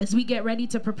As we get ready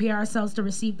to prepare ourselves to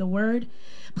receive the word,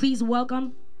 please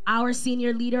welcome our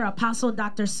senior leader, Apostle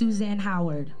Dr. Suzanne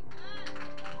Howard.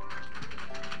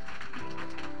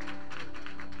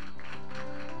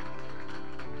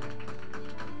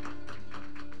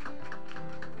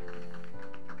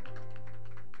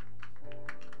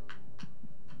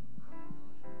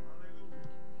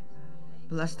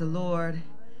 Bless the Lord,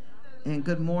 and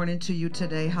good morning to you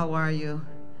today. How are you?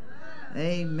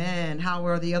 Amen. How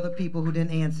are the other people who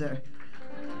didn't answer?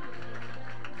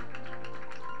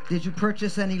 Did you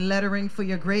purchase any lettering for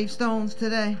your gravestones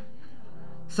today?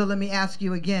 So let me ask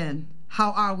you again,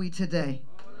 how are we today?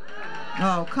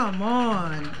 Oh, come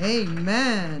on.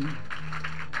 Amen.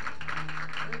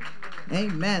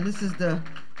 Amen. This is the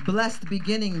blessed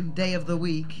beginning day of the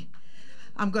week.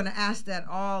 I'm going to ask that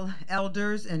all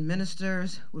elders and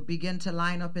ministers would begin to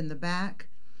line up in the back.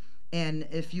 And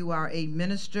if you are a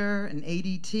minister, an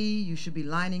ADT, you should be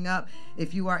lining up.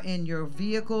 If you are in your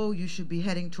vehicle, you should be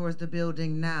heading towards the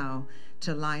building now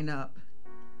to line up.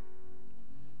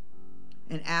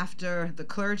 And after the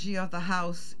clergy of the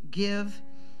house give,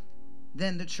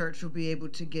 then the church will be able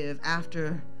to give.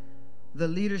 After the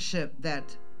leadership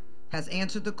that has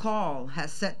answered the call,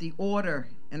 has set the order,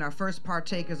 and are first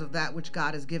partakers of that which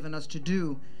God has given us to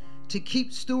do, to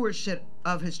keep stewardship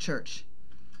of his church,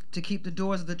 to keep the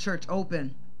doors of the church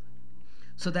open,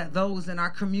 so that those in our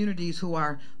communities who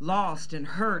are lost and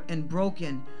hurt and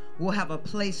broken will have a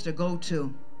place to go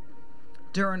to.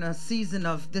 During a season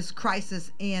of this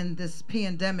crisis and this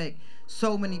pandemic,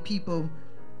 so many people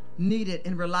needed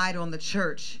and relied on the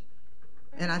church.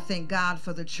 And I thank God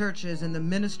for the churches and the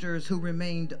ministers who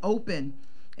remained open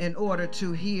in order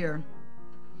to hear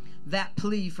that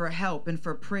plea for help and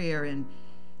for prayer. And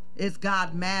is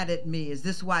God mad at me? Is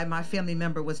this why my family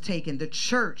member was taken? The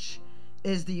church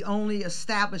is the only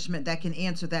establishment that can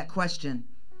answer that question.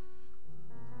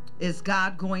 Is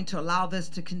God going to allow this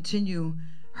to continue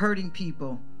hurting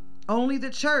people? Only the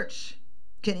church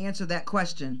can answer that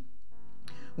question.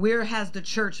 Where has the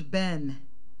church been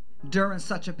during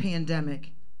such a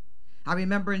pandemic? I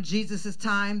remember in Jesus'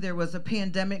 time, there was a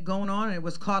pandemic going on, and it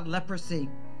was called leprosy.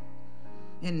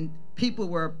 And people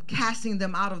were casting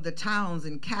them out of the towns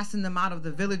and casting them out of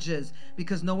the villages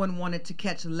because no one wanted to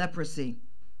catch leprosy.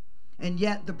 And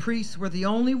yet the priests were the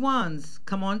only ones,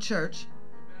 come on church,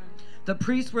 the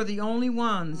priests were the only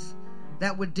ones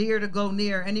that would dare to go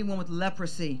near anyone with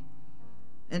leprosy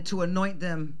and to anoint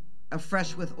them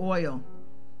afresh with oil.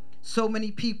 So many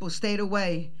people stayed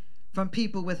away from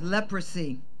people with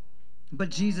leprosy, but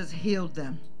Jesus healed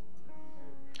them.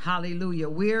 Hallelujah.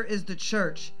 Where is the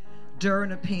church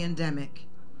during a pandemic?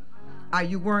 Are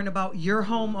you worrying about your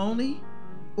home only?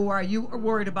 Or are you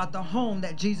worried about the home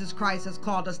that Jesus Christ has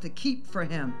called us to keep for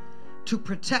him, to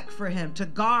protect for him, to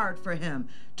guard for him,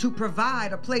 to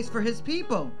provide a place for his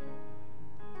people?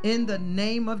 In the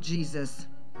name of Jesus.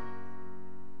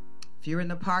 If you're in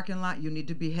the parking lot, you need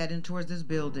to be heading towards this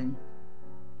building.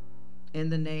 In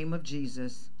the name of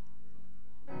Jesus.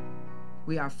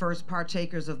 We are first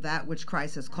partakers of that which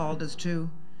Christ has called us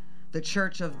to. The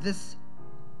church of this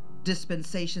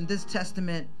dispensation, this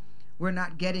testament, we're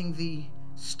not getting the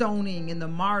stoning and the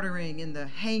martyring and the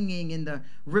hanging and the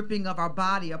ripping of our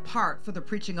body apart for the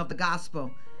preaching of the gospel.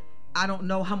 I don't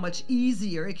know how much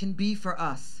easier it can be for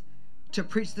us to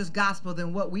preach this gospel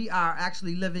than what we are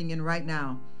actually living in right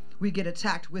now. We get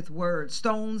attacked with words.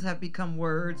 Stones have become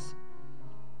words.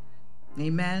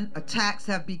 Amen. Attacks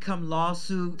have become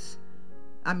lawsuits.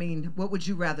 I mean, what would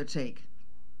you rather take?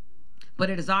 But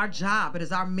it is our job, it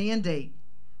is our mandate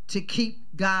to keep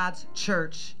God's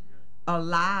church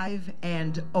alive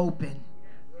and open.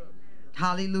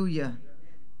 Hallelujah.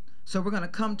 So we're going to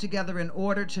come together in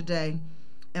order today,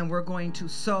 and we're going to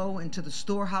sow into the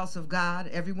storehouse of God.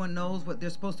 Everyone knows what they're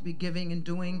supposed to be giving and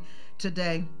doing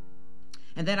today.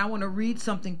 And then I want to read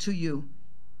something to you.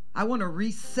 I want to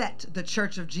reset the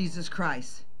Church of Jesus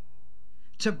Christ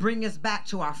to bring us back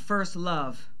to our first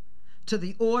love, to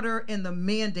the order and the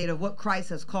mandate of what Christ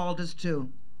has called us to.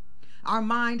 Our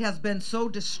mind has been so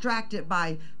distracted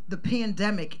by the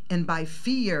pandemic and by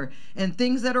fear and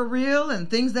things that are real and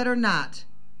things that are not.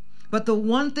 But the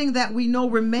one thing that we know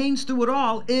remains through it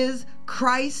all is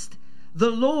Christ,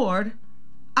 the Lord,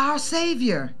 our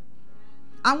Savior.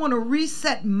 I want to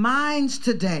reset minds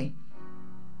today.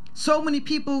 So many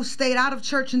people stayed out of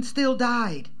church and still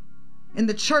died. And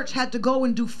the church had to go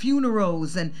and do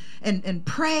funerals and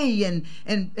pray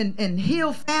and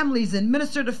heal families and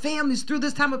minister to families through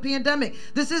this time of pandemic.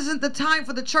 This isn't the time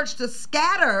for the church to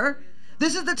scatter.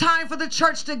 This is the time for the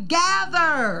church to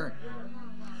gather.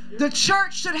 The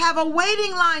church should have a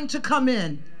waiting line to come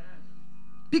in.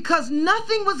 because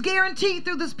nothing was guaranteed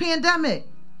through this pandemic,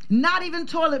 not even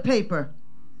toilet paper.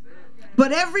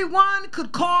 But everyone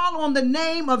could call on the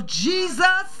name of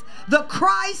Jesus, the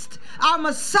Christ, our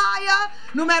Messiah,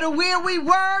 no matter where we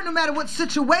were, no matter what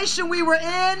situation we were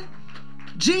in.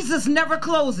 Jesus never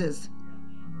closes.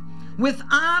 With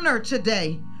honor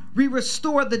today, we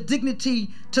restore the dignity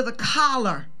to the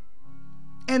collar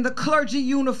and the clergy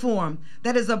uniform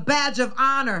that is a badge of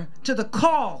honor to the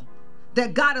call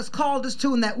that God has called us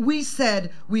to and that we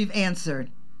said we've answered.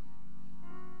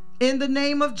 In the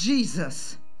name of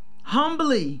Jesus,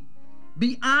 humbly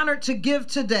be honored to give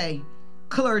today,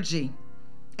 clergy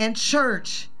and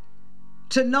church,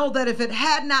 to know that if it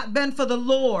had not been for the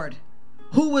Lord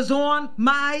who was on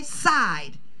my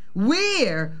side,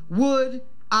 where would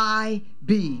I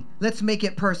be? Let's make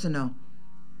it personal.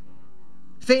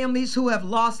 Families who have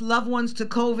lost loved ones to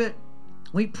COVID,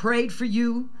 we prayed for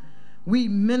you. We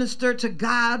ministered to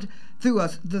God through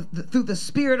the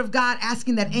Spirit of God,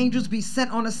 asking that angels be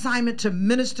sent on assignment to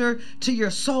minister to your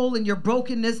soul and your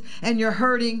brokenness and your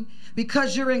hurting.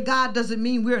 Because you're in God doesn't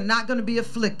mean we're not going to be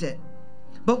afflicted.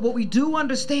 But what we do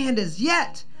understand is,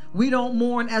 yet we don't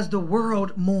mourn as the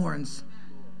world mourns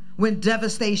when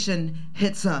devastation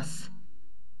hits us.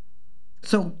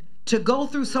 So to go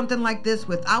through something like this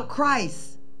without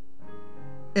Christ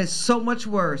is so much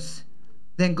worse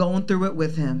than going through it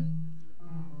with him.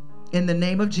 In the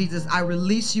name of Jesus, I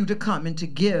release you to come and to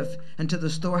give into the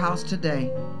storehouse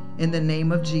today. In the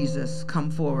name of Jesus,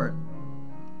 come forward.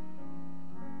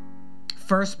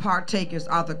 First partakers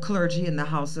are the clergy in the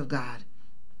house of God.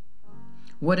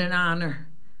 What an honor,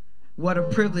 what a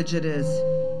privilege it is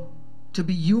to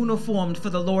be uniformed for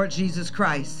the Lord Jesus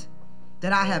Christ,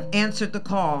 that I have answered the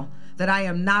call, that I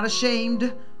am not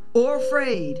ashamed or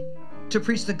afraid to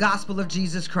preach the gospel of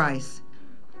Jesus Christ.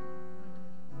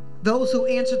 Those who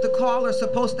answered the call are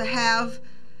supposed to have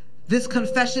this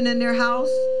confession in their house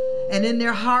and in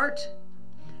their heart,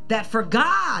 that for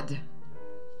God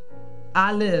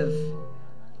I live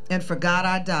and for God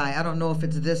I die. I don't know if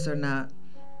it's this or not.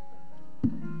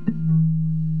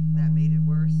 That made it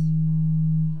worse.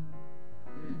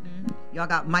 Y'all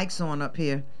got mics on up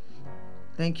here.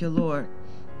 Thank you, Lord.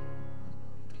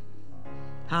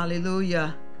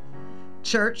 Hallelujah.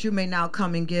 Church, you may now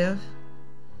come and give.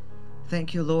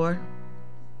 Thank you, Lord.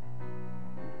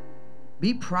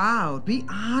 Be proud. Be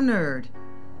honored.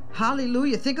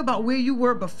 Hallelujah. Think about where you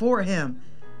were before him.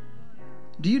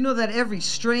 Do you know that every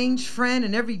strange friend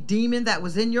and every demon that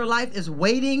was in your life is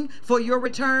waiting for your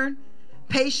return?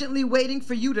 Patiently waiting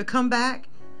for you to come back?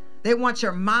 They want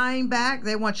your mind back.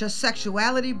 They want your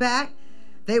sexuality back.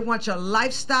 They want your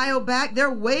lifestyle back.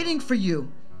 They're waiting for you.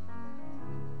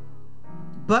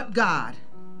 But God,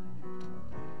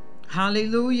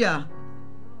 hallelujah,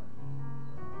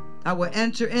 I will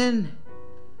enter in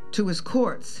to his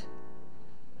courts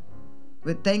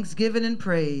with thanksgiving and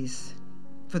praise.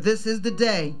 For this is the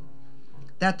day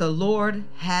that the Lord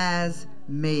has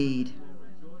made.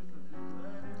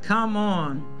 Come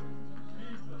on.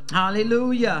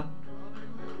 Hallelujah.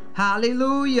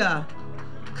 Hallelujah.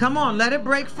 Come on, let it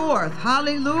break forth.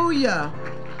 Hallelujah.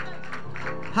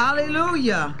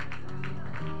 Hallelujah.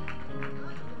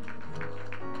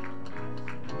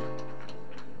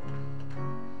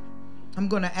 I'm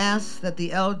going to ask that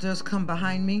the elders come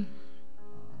behind me.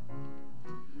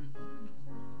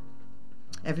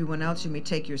 Everyone else, you may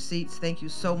take your seats. Thank you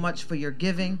so much for your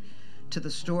giving to the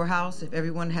storehouse. If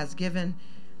everyone has given,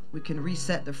 we can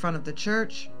reset the front of the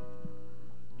church.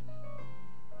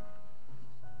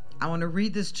 I want to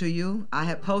read this to you. I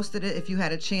had posted it if you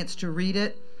had a chance to read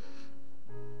it.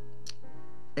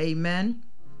 Amen.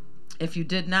 If you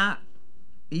did not,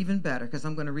 even better, because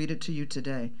I'm going to read it to you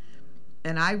today.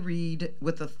 And I read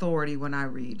with authority when I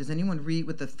read. Does anyone read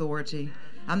with authority?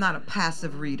 I'm not a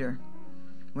passive reader.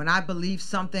 When I believe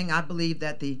something, I believe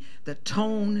that the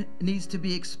tone needs to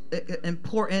be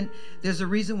important. There's a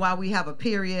reason why we have a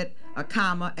period, a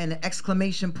comma, and an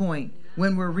exclamation point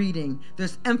when we're reading.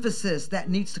 There's emphasis that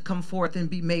needs to come forth and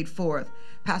be made forth.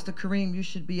 Pastor Kareem, you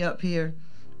should be up here.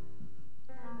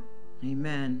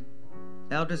 Amen.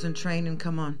 Elders in training,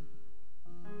 come on.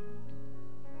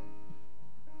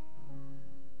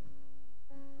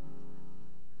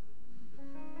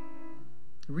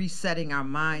 Resetting our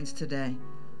minds today.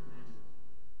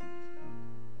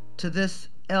 To this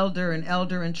elder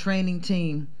and training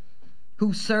team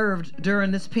who served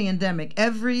during this pandemic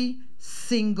every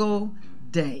single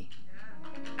day.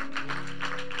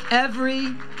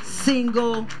 Every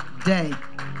single day.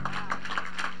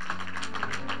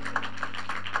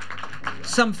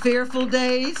 Some fearful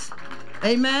days,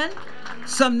 amen.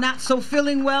 Some not so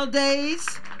feeling well days.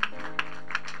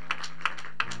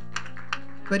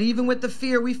 But even with the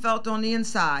fear we felt on the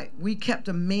inside, we kept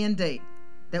a mandate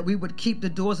that we would keep the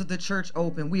doors of the church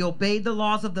open. We obeyed the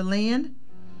laws of the land.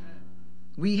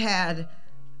 We had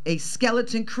a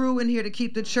skeleton crew in here to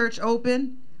keep the church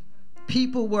open.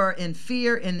 People were in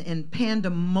fear and in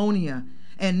pandemonia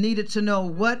and needed to know,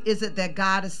 what is it that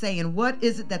God is saying? What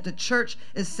is it that the church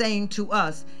is saying to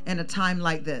us in a time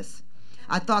like this?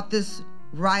 I thought this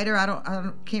writer,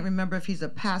 I can't remember if he's a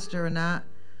pastor or not.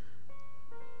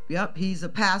 Yep, he's a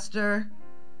pastor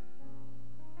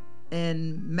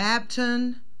in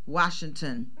Mabton,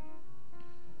 Washington.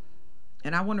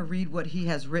 And I want to read what he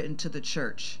has written to the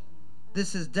church.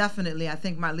 This is definitely, I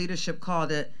think my leadership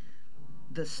called it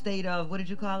the state of, what did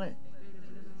you call it?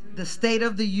 The State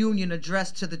of the Union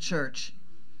addressed to the church.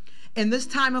 In this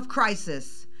time of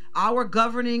crisis, our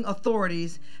governing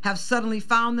authorities have suddenly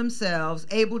found themselves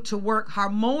able to work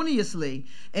harmoniously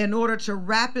in order to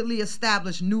rapidly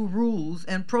establish new rules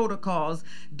and protocols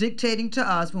dictating to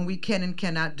us when we can and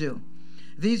cannot do.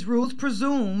 These rules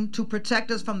presume to protect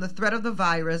us from the threat of the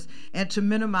virus and to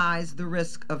minimize the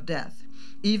risk of death,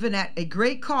 even at a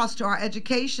great cost to our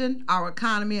education, our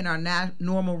economy, and our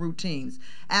normal routines.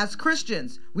 As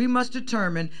Christians, we must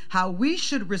determine how we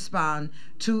should respond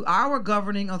to our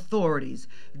governing authorities.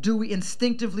 Do we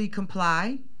instinctively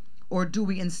comply, or do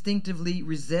we instinctively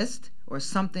resist, or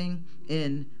something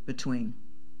in between?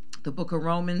 The book of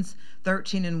Romans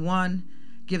 13:1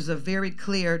 gives a very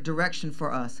clear direction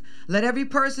for us. Let every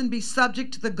person be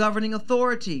subject to the governing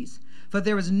authorities, for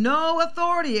there is no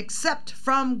authority except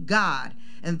from God,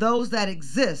 and those that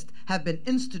exist have been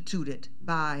instituted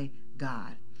by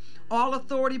God. All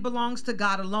authority belongs to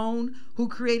God alone, who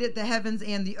created the heavens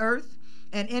and the earth,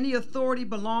 and any authority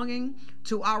belonging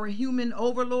to our human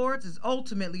overlords is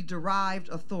ultimately derived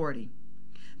authority.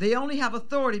 They only have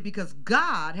authority because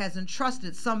God has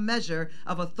entrusted some measure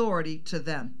of authority to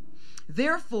them.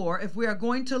 Therefore, if we are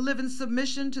going to live in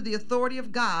submission to the authority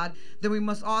of God, then we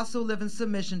must also live in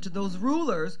submission to those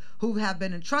rulers who have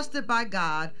been entrusted by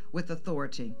God with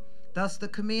authority. Thus, the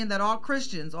command that all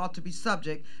Christians ought to be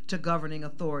subject to governing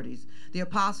authorities. The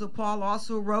Apostle Paul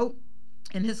also wrote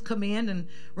in his command in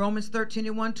Romans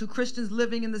 13:1 to Christians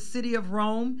living in the city of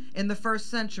Rome in the first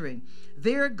century.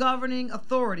 Their governing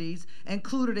authorities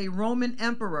included a Roman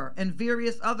emperor and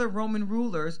various other Roman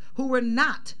rulers who were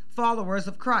not followers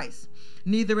of Christ,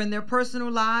 neither in their personal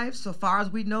lives, so far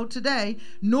as we know today,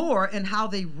 nor in how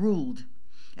they ruled.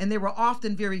 And they were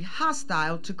often very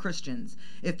hostile to Christians.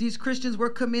 If these Christians were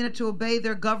commanded to obey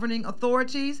their governing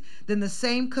authorities, then the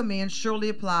same command surely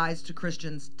applies to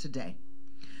Christians today.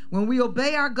 When we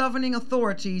obey our governing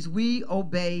authorities, we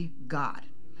obey God.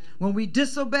 When we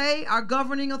disobey our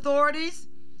governing authorities,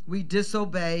 we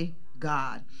disobey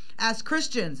God. As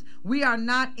Christians, we are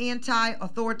not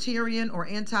anti-authoritarian or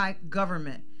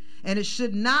anti-government, and it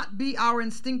should not be our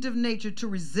instinctive nature to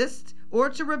resist or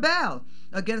to rebel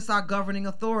against our governing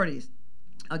authorities.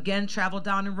 Again, travel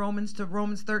down in Romans to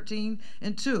Romans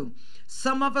 13:2.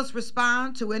 Some of us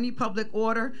respond to any public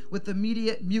order with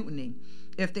immediate mutiny.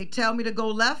 If they tell me to go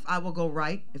left, I will go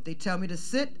right. If they tell me to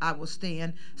sit, I will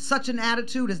stand. Such an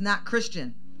attitude is not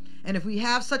Christian. And if we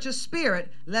have such a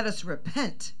spirit, let us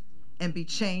repent and be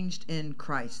changed in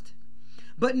Christ.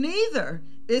 But neither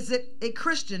is it a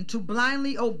Christian to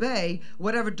blindly obey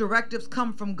whatever directives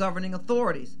come from governing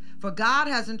authorities. For God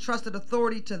has entrusted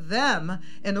authority to them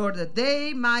in order that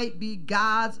they might be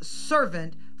God's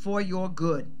servant for your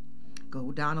good.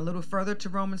 Go down a little further to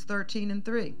Romans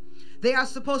 13:3. They are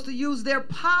supposed to use their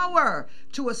power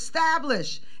to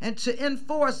establish and to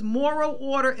enforce moral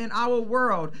order in our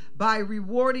world by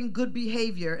rewarding good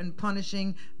behavior and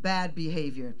punishing bad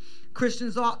behavior.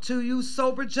 Christians ought to use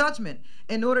sober judgment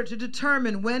in order to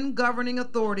determine when governing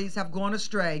authorities have gone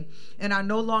astray and are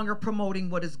no longer promoting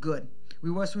what is good. We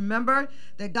must remember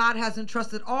that God has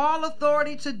entrusted all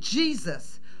authority to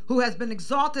Jesus, who has been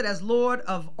exalted as Lord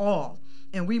of all.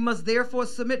 And we must therefore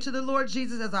submit to the Lord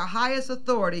Jesus as our highest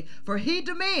authority, for he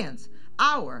demands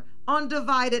our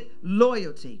undivided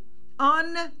loyalty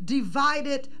and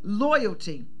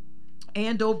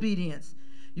obedience.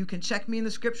 You can check me in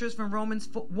the scriptures from Romans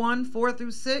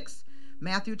 1:4-6,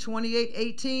 Matthew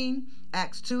 28:18,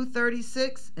 Acts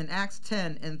 2:36, and Acts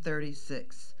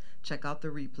 10:36. Check out the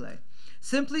replay.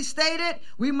 Simply stated,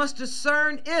 we must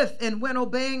discern if and when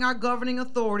obeying our governing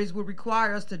authorities will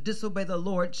require us to disobey the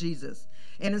Lord Jesus.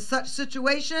 And in such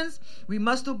situations, we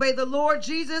must obey the Lord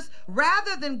Jesus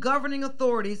rather than governing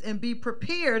authorities and be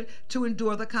prepared to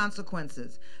endure the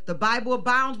consequences. The Bible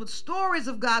abounds with stories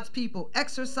of God's people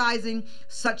exercising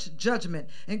such judgment,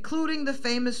 including the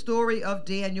famous story of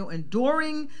Daniel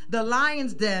enduring the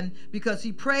lion's den because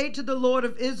he prayed to the Lord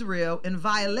of Israel in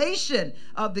violation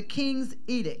of the king's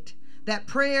edict that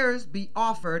prayers be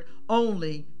offered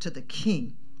only to the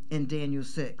king in Daniel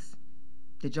 6.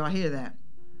 Did y'all hear that?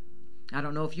 I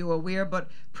don't know if you're aware,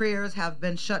 but prayers have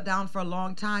been shut down for a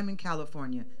long time in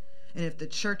California. And if the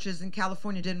churches in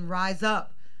California didn't rise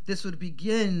up, this would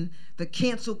begin the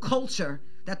cancel culture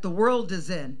that the world is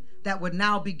in that would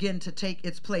now begin to take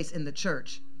its place in the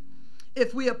church.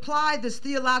 If we apply this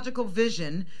theological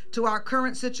vision to our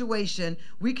current situation,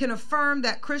 we can affirm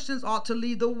that Christians ought to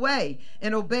lead the way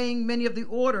in obeying many of the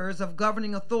orders of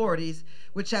governing authorities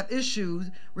which have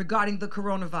issued regarding the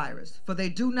coronavirus, for they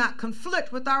do not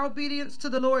conflict with our obedience to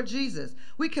the Lord Jesus.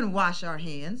 We can wash our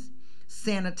hands,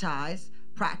 sanitize,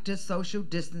 practice social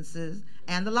distances,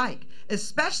 and the like,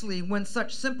 especially when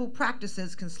such simple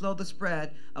practices can slow the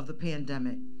spread of the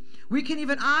pandemic. We can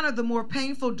even honor the more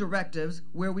painful directives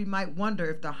where we might wonder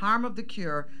if the harm of the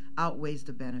cure outweighs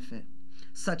the benefit,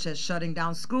 such as shutting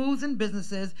down schools and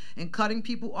businesses and cutting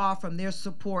people off from their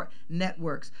support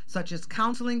networks, such as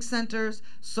counseling centers,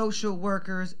 social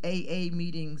workers, AA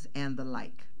meetings, and the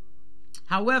like.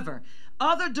 However,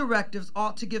 other directives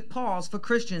ought to give pause for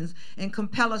Christians and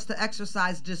compel us to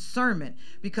exercise discernment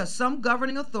because some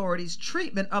governing authorities'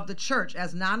 treatment of the church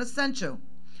as non-essential.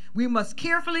 We must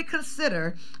carefully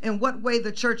consider in what way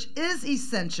the church is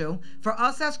essential for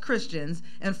us as Christians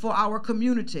and for our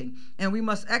community, and we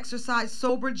must exercise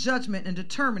sober judgment in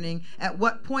determining at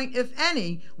what point, if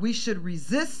any, we should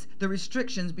resist the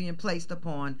restrictions being placed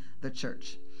upon the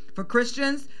church. For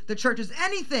Christians, the church is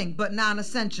anything but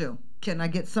non-essential. Can I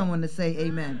get someone to say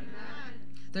amen?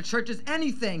 The church is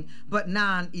anything but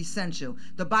non-essential.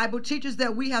 The Bible teaches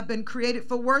that we have been created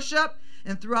for worship,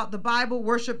 and throughout the Bible,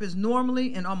 worship is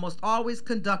normally and almost always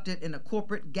conducted in a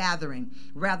corporate gathering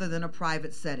rather than a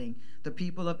private setting. The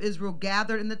people of Israel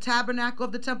gathered in the tabernacle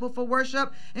of the temple for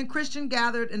worship, and Christians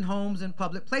gathered in homes and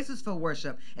public places for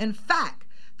worship. In fact,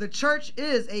 the church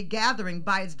is a gathering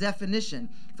by its definition.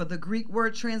 For the Greek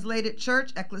word translated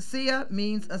church, ecclesia,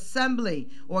 means assembly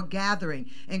or gathering.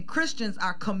 And Christians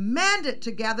are commanded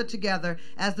to gather together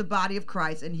as the body of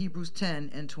Christ in Hebrews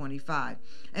 10 and 25.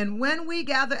 And when we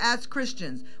gather as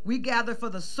Christians, we gather for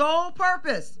the sole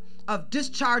purpose of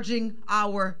discharging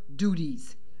our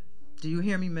duties. Do you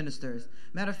hear me, ministers?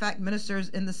 Matter of fact, ministers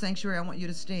in the sanctuary, I want you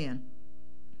to stand.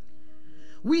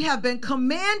 We have been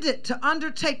commanded to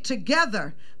undertake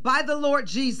together by the Lord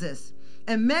Jesus.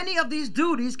 And many of these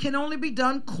duties can only be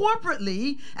done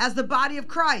corporately as the body of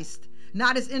Christ,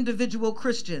 not as individual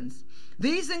Christians.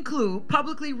 These include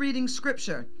publicly reading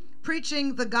scripture,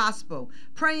 preaching the gospel,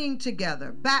 praying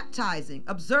together, baptizing,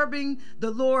 observing the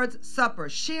Lord's Supper,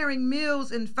 sharing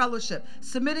meals in fellowship,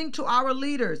 submitting to our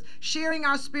leaders, sharing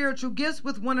our spiritual gifts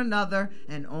with one another,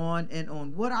 and on and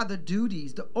on. What are the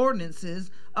duties, the ordinances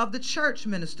of the church,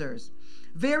 ministers?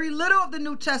 Very little of the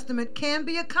New Testament can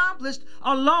be accomplished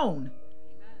alone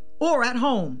or at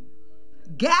home.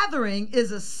 Gathering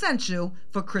is essential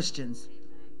for Christians.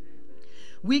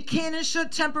 We can and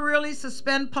should temporarily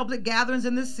suspend public gatherings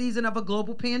in this season of a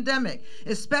global pandemic,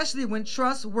 especially when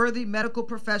trustworthy medical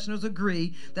professionals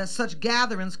agree that such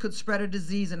gatherings could spread a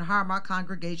disease and harm our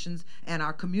congregations and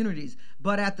our communities.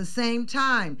 But at the same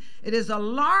time, it is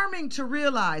alarming to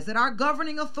realize that our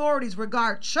governing authorities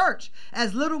regard church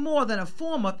as little more than a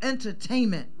form of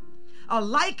entertainment,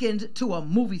 likened to a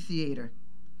movie theater.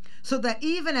 So that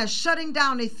even as shutting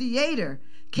down a theater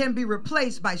can be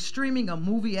replaced by streaming a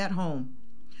movie at home,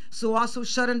 so also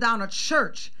shutting down a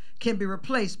church can be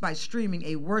replaced by streaming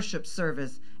a worship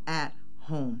service at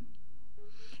home.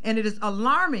 And it is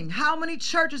alarming how many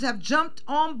churches have jumped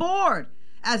on board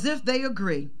as if they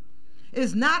agree.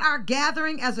 Is not our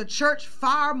gathering as a church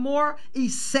far more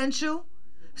essential,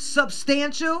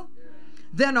 substantial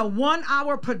than a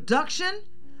 1-hour production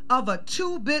of a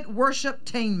 2-bit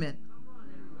worshiptainment?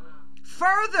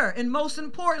 Further, and most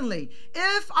importantly,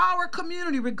 if our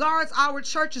community regards our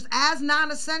churches as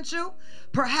non-essential,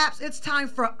 perhaps it's time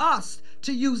for us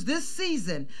to use this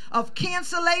season of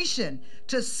cancellation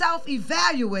to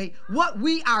self-evaluate what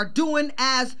we are doing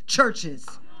as churches.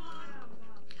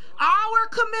 Our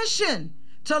commission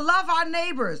to love our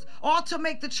neighbors ought to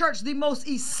make the church the most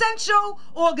essential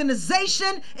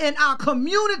organization in our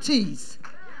communities.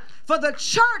 For the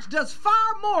church does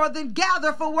far more than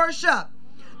gather for worship.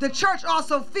 The church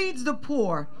also feeds the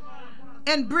poor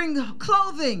and brings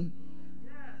clothing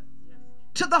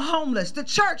to the homeless. The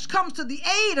church comes to the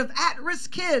aid of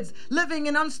at-risk kids living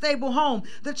in unstable homes.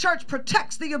 The church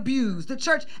protects the abused. The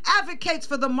church advocates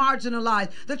for the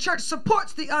marginalized. The church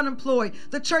supports the unemployed.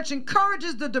 The church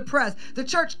encourages the depressed. The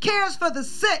church cares for the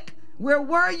sick. Where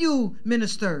were you,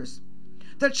 ministers?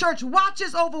 The church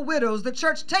watches over widows. The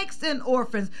church takes in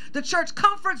orphans. The church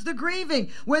comforts the grieving.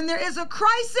 When there is a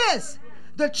crisis,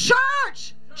 the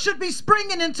church should be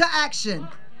springing into action.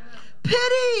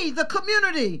 Pity the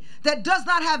community that does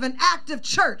not have an active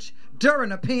church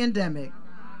during a pandemic.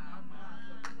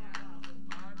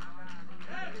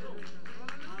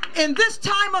 In this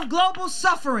time of global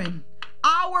suffering,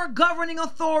 our governing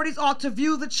authorities ought to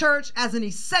view the church as an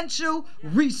essential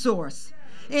resource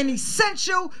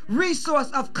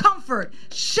of comfort,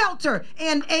 shelter,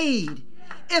 and aid.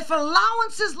 If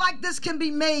allowances like this can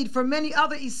be made for many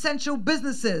other essential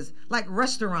businesses like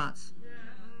restaurants,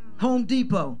 Home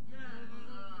Depot,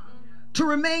 to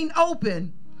remain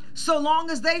open so long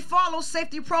as they follow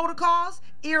safety protocols,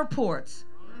 airports,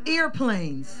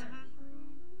 airplanes,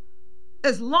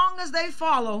 as long as they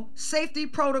follow safety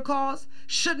protocols,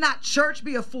 should not church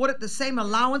be afforded the same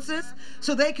allowances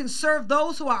so they can serve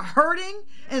those who are hurting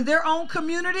in their own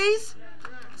communities?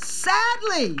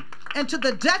 Sadly, and to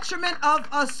the detriment of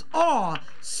us all,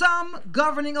 some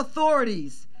governing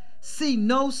authorities see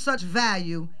no such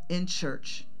value in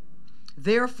church.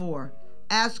 Therefore,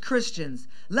 as Christians,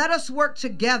 let us work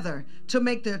together to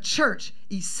make the church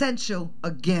essential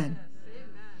again.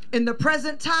 In the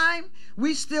present time,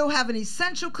 we still have an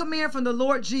essential command from the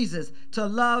Lord Jesus to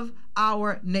love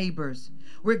our neighbors,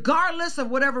 regardless of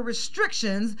whatever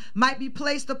restrictions might be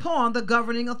placed upon the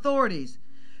governing authorities.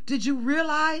 Did you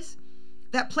realize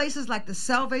that places like the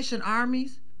Salvation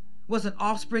Armies was an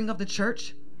offspring of the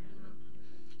church?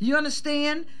 You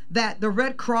understand that the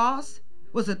Red Cross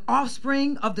was an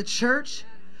offspring of the church?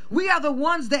 We are the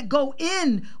ones that go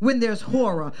in when there's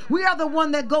horror. We are the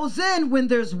one that goes in when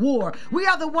there's war. We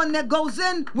are the one that goes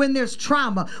in when there's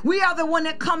trauma. We are the one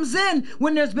that comes in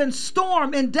when there's been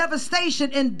storm and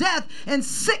devastation and death and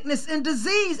sickness and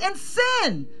disease and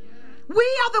sin.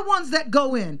 We are the ones that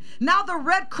go in. Now the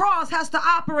Red Cross has to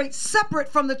operate separate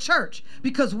from the church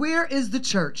because where is the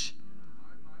church?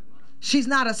 She's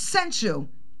not essential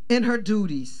in her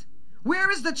duties.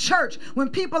 Where is the church when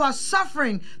people are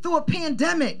suffering through a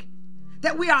pandemic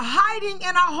that we are hiding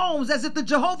in our homes as if the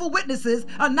Jehovah's Witnesses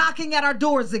are knocking at our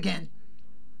doors again?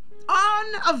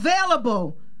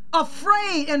 Unavailable,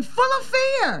 afraid, and full of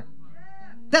fear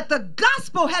that the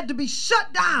gospel had to be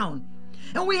shut down.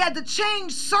 And we had to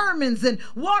change sermons and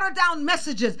water down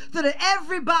messages so that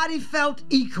everybody felt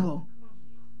equal.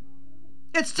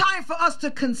 It's time for us to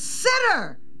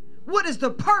consider what is the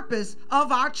purpose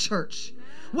of our church.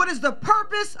 What is the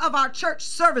purpose of our church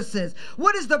services?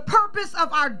 What is the purpose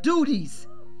of our duties?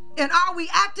 And are we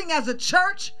acting as a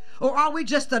church or are we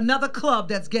just another club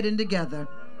that's getting together?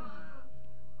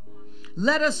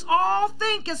 Let us all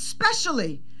think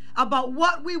especially about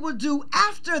what we will do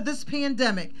after this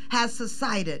pandemic has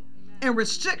subsided and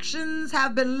restrictions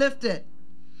have been lifted.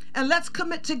 And let's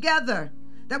commit together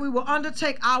that we will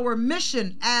undertake our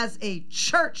mission as a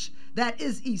church that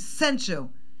is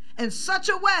essential in such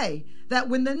a way that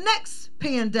when the next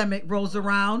pandemic rolls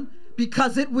around,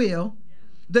 because it will,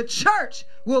 the church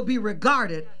will be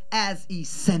regarded as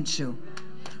essential.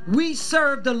 We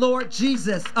serve the Lord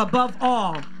Jesus above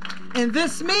all. And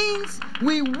this means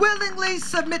we willingly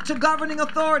submit to governing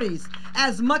authorities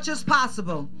as much as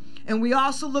possible. And we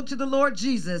also look to the Lord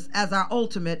Jesus as our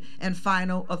ultimate and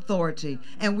final authority.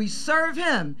 And we serve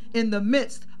him in the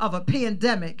midst of a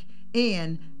pandemic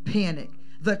and panic.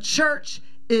 The church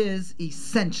is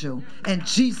essential. In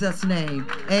Jesus' name,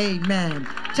 amen.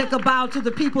 Take a bow to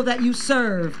the people that you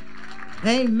serve.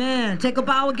 Amen. Take a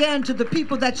bow again to the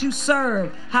people that you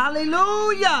serve.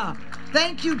 Hallelujah.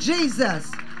 Thank you,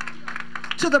 Jesus.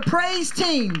 To the praise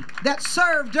team that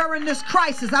served during this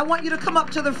crisis, I want you to come up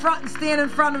to the front and stand in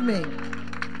front of me.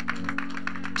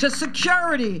 To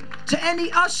security, to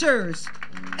any ushers,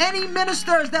 any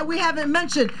ministers that we haven't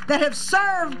mentioned that have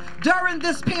served during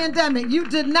this pandemic. You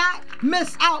did not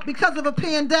miss out because of a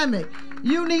pandemic.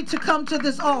 You need to come to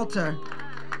this altar.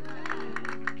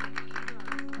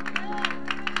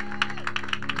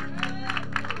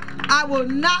 I will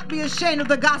not be ashamed of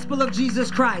the gospel of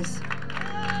Jesus Christ.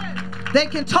 They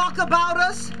can talk about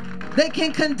us. They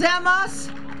can condemn us.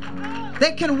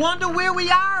 They can wonder where we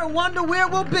are and wonder where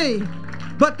we'll be.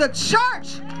 But the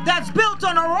church that's built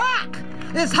on a rock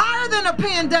is higher than a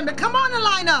pandemic. Come on and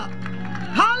line up.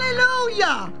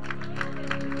 Hallelujah.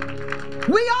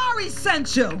 We are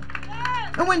essential.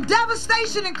 And when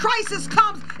devastation and crisis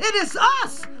comes, it is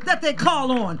us that they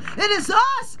call on. It is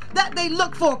us that they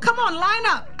look for. Come on, line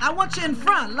up. I want you in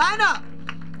front. Line up.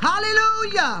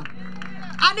 Hallelujah.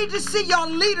 I need to see your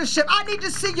leadership. I need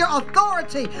to see your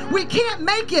authority. We can't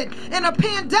make it in a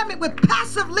pandemic with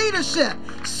passive leadership.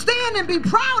 Stand and be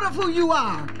proud of who you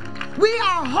are. We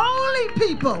are holy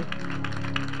people,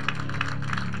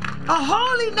 a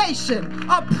holy nation,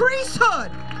 a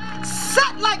priesthood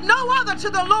set like no other to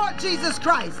the Lord Jesus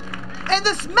Christ. And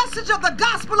this message of the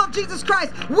gospel of Jesus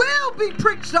Christ will be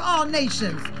preached to all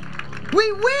nations.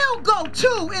 We will go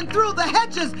to and through the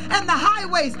hedges and the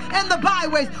highways and the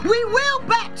byways. We will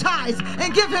baptize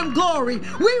and give him glory.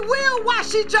 We will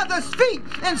wash each other's feet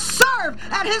and serve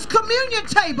at his communion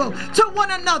table to one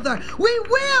another. We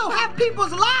will have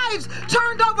people's lives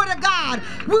turned over to God.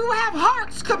 We will have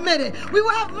hearts committed. We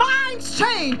will have minds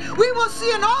changed. We will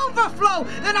see an overflow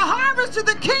and a harvest to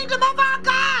the kingdom of our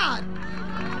God.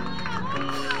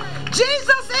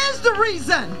 Jesus is the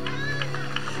reason.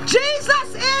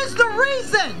 Jesus is the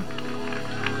reason.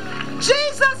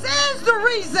 Jesus is the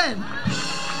reason.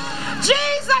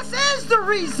 Jesus is the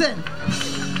reason.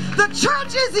 The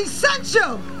church is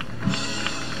essential.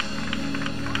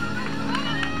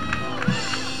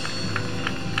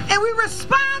 And we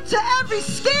respond to every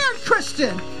scared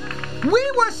Christian.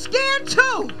 We were scared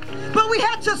too, but we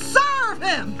had to serve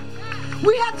him.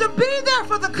 We had to be there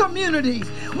for the communities.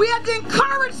 We had to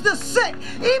encourage the sick,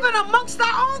 even amongst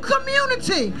our own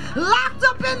community, locked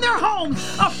up in their homes,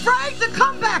 afraid to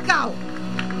come back out.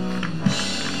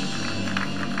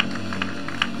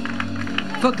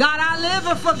 For God I live,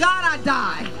 or for God I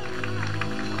die.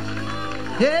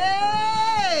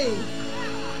 Hey!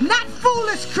 Not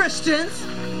foolish Christians,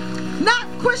 not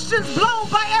Christians blown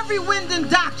by every wind and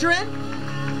doctrine.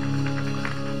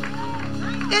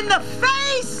 In the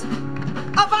face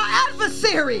of our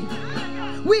adversary,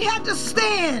 we had to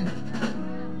stand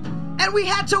and we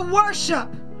had to worship.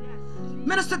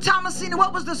 Minister Thomasina,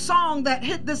 what was the song that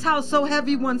hit this house so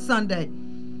heavy one Sunday?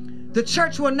 The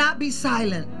church will not be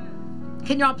silent.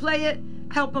 Can y'all play it?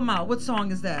 Help them out. What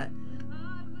song is that?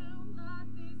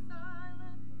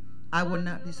 I will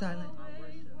not be silent.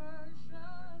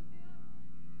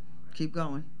 Keep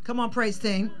going. Come on, praise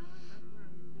team.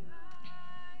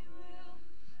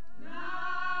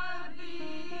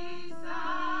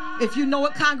 If you know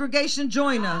it, congregation,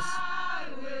 join us. I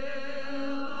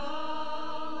will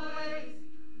always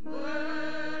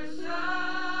worship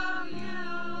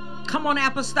you. Come on,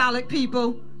 apostolic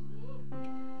people.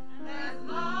 As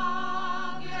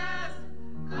long as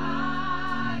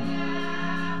I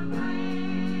am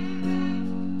breathing,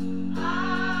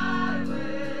 I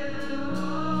will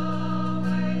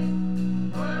always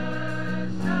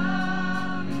worship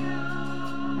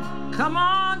you. Come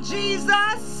on,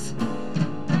 Jesus.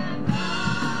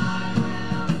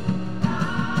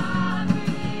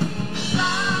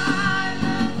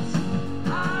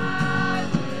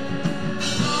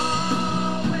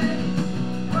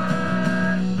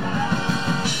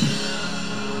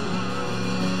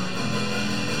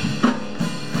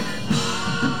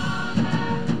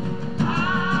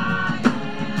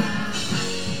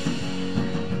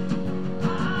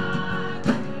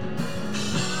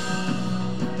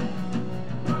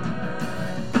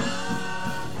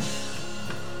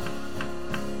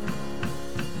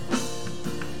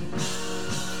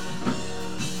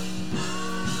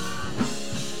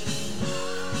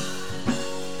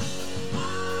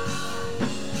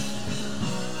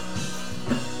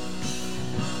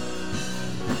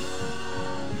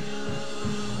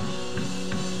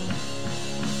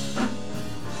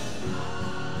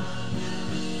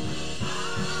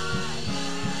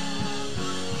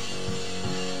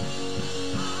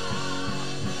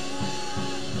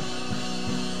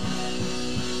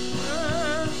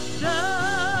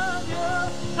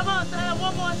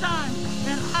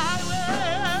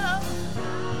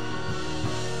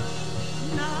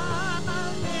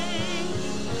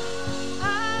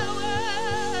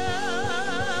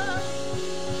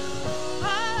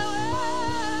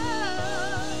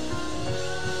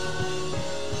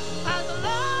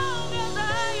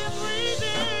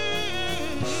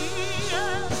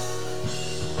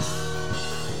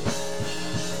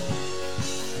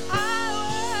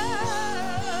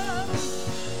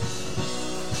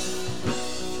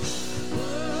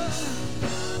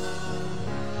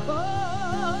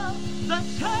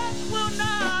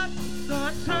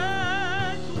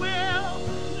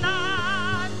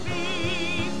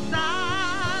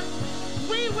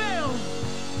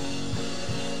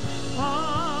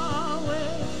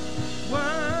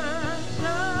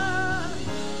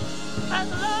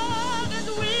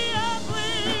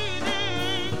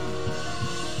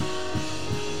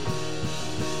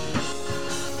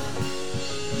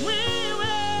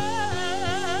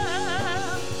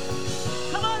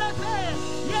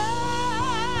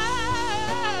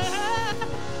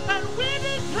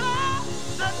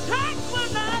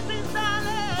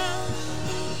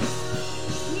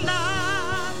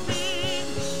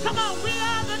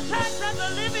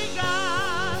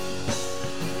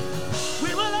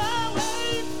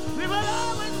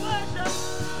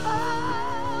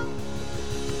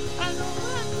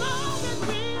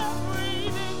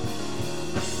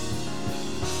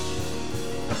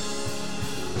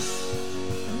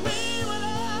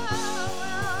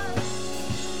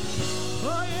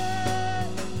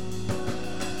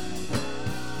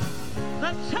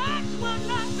 The church will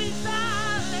not be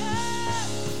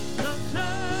silent. The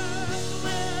church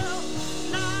will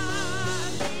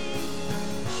not be.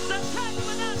 The church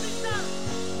will not be silent.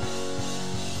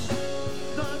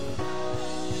 The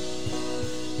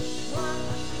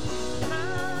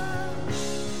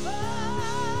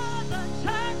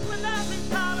church will not be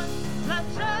silent. The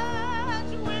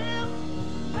church will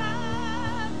not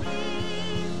be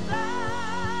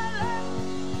silent.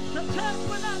 The church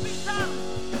will not be silent.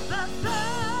 The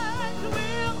church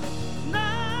will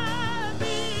not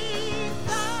be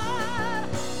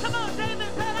silent. Come on,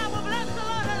 David said, I will bless the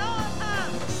Lord at all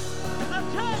times. The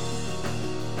church.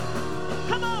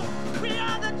 Come on, we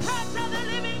are the church of the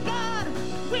living God.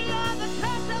 We are the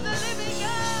church of the living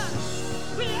God.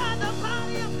 We are the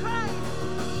body of Christ.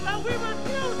 And we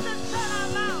refuse to shut our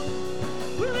mouth.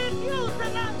 We refuse to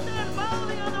not stand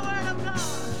boldly on the word of God.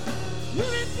 We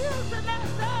refuse to not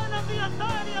stand on the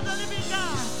authority of the living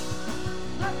God.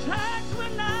 The church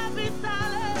will not be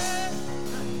silent.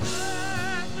 The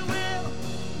church will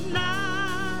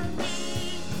not be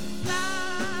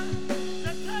silent.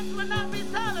 The church will not be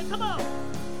silent. Come on.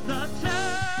 The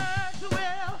church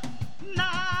will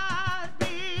not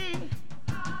be.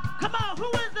 Come on, who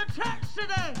is the church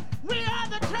today? We are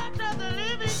the church of the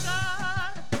living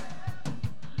God.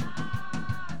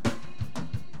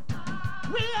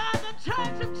 We are the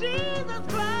church of Jesus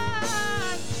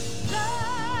Christ.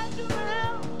 Church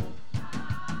will.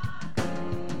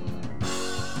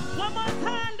 One more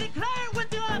time, declare it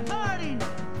with your authority.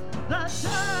 The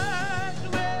church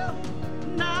will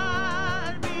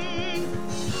not be.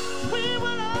 We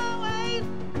will always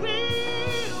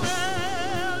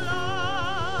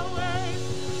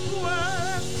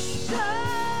worship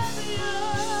you.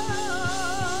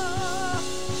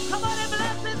 Come on and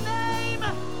bless his name.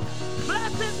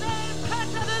 Bless his name,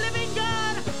 church of the living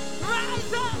God.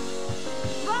 Rise up.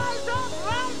 Rise up,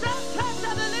 rise up, church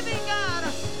of the living God.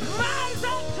 Rise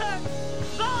up, church.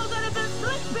 Those that have been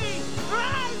sleepy,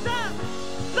 rise up.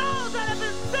 Those that have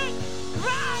been sick,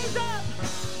 rise up.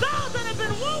 Those that have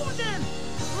been wounded,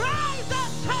 rise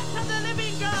up, church of the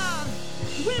living God.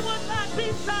 We will not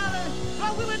be silent,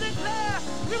 but we will declare,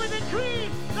 we will decree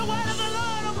the word of the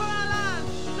Lord over our lives,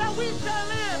 that we shall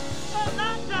live and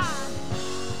not die.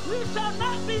 We shall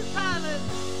not be silent.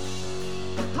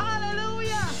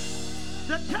 Hallelujah.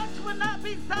 The church will not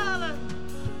be silent.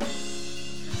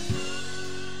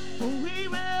 We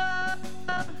will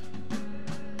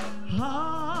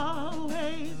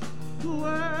always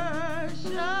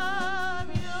worship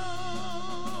you.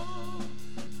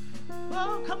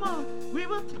 Oh, come on. We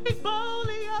will speak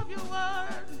boldly of your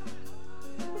word.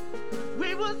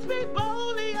 We will speak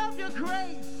boldly of your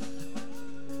grace.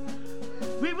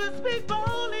 We will speak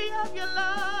boldly of your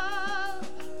love.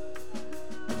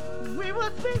 We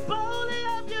will speak boldly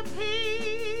of your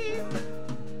peace.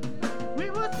 We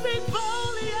will speak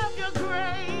boldly of your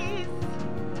grace.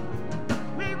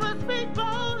 We will speak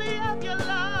boldly of your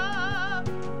love.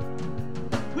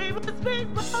 We will speak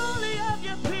boldly of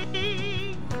your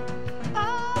peace.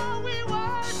 Oh, we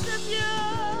worship you.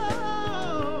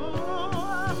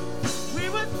 We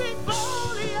will speak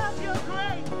boldly of your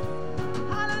grace.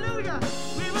 Hallelujah.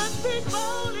 We will speak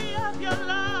boldly of your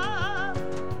love.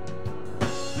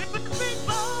 We will speak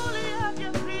boldly of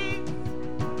your peace.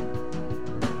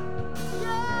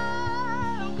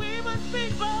 Yeah, we will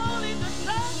speak boldly. The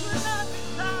church will not be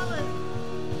silent.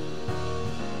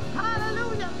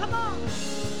 Hallelujah. Come on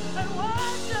and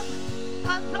worship.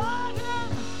 Adore him.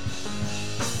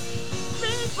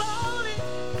 Speak boldly.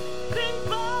 Speak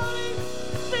boldly.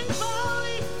 Speak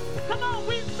boldly. Come on,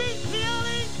 we speak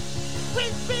healing. We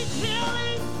speak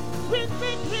healing. We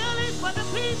speak healing for the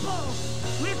people.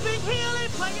 We speak healing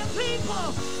for your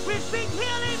people. We speak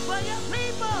healing for your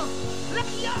people. Let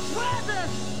your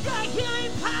presence, your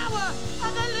healing power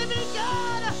of the living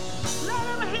God, let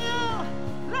him heal.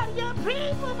 Let your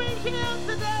people be healed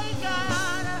today,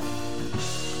 God.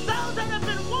 Those that have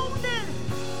been wounded,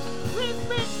 we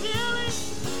speak healing.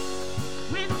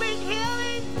 We speak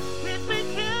healing. We speak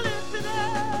healing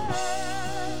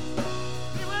today.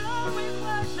 We will always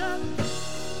worship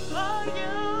for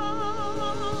you.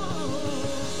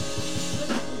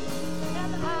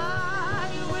 And I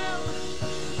will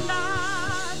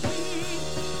not be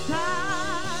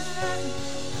silent.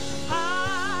 I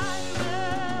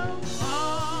will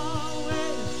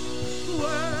always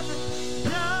worship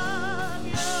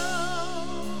you.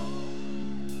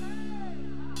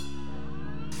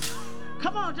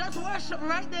 Come on, just worship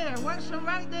right there. Worship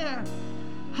right there.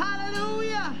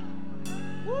 Hallelujah.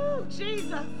 Woo,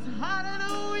 Jesus.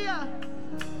 Hallelujah.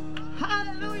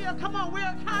 Hallelujah. Come on, we're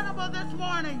accountable this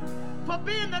morning for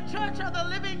being the church of the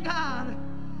living God.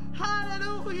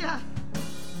 Hallelujah.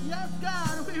 Yes,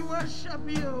 God, we worship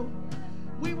you.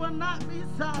 We will not be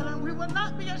silent. We will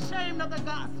not be ashamed of the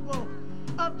gospel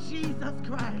of Jesus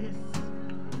Christ.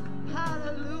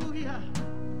 Hallelujah.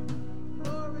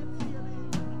 Glory to your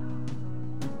name.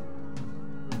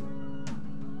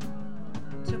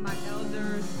 To my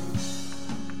elders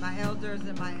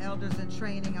and my elders in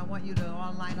training, I want you to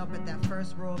all line up at that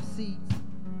first row of seats.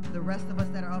 The rest of us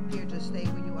that are up here, just stay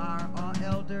where you are. All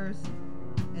elders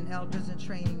and elders in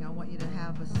training, I want you to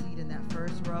have a seat in that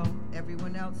first row.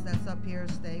 Everyone else that's up here,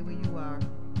 stay where you are.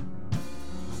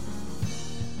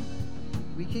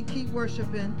 We can keep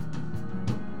worshiping.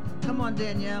 Come on,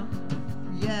 Danielle.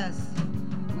 Yes.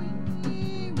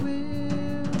 We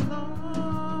will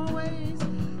always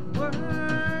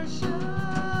worship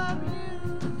you.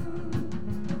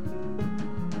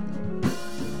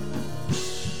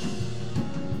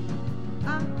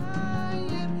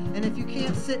 And if you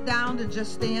can't sit down, then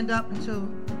just stand up until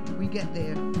we get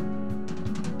there.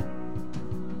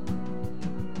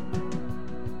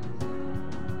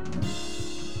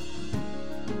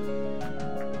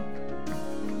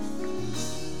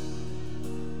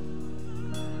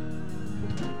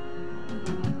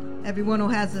 Everyone who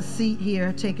has a seat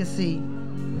here, take a seat.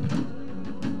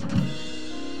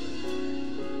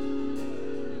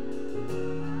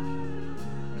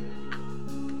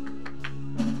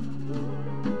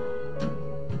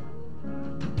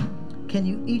 Can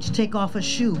you each take off a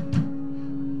shoe?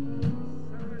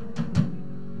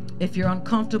 If you're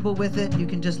uncomfortable with it, you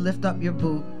can just lift up your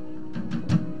boot.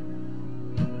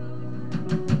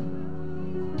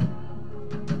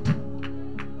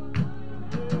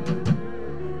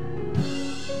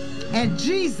 And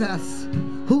Jesus,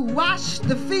 who washed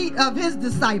the feet of his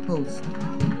disciples,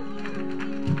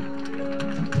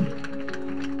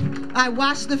 I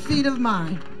wash the feet of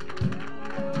mine,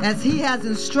 as he has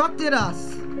instructed us.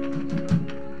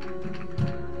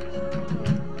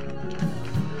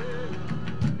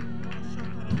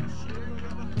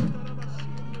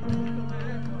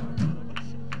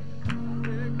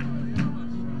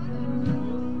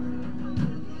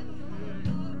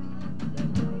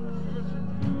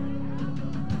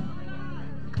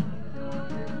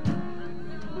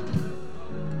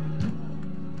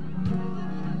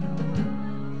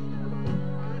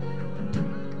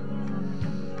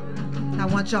 I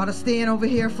want y'all to stand over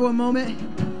here for a moment.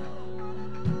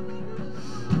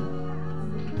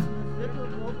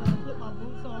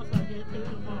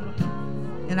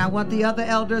 And I want the other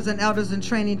elders and elders in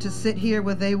training to sit here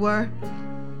where they were.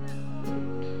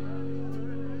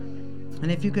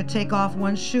 And if you could take off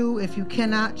one shoe, if you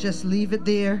cannot, just leave it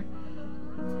there.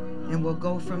 And we'll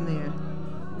go from there.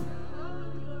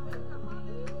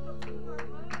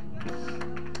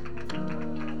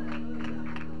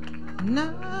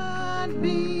 Not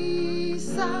be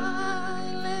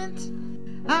silent,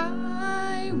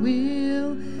 I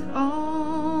will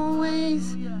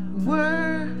always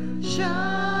worship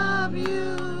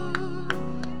you.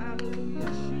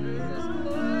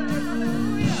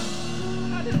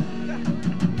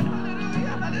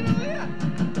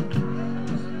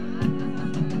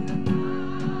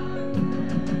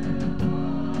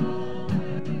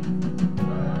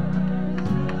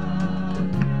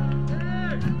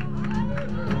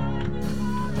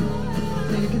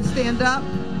 Stand up.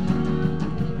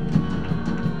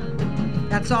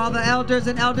 That's all the elders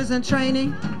and elders in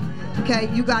training. Okay,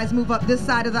 you guys move up this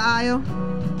side of the aisle.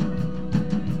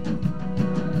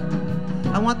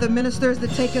 I want the ministers to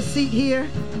take a seat here.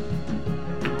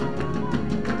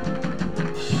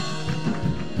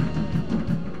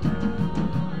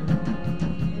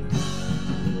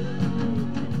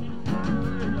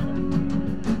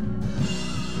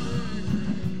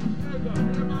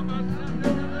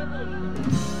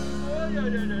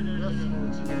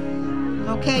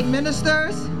 Okay,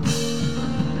 ministers.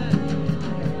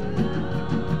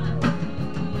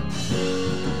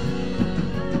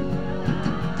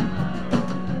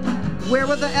 Where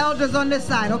were the elders on this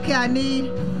side? Okay, I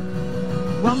need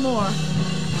one more.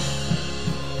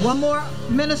 One more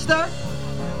minister.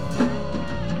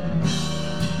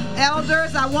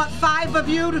 Elders, I want 5 of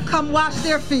you to come wash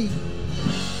their feet.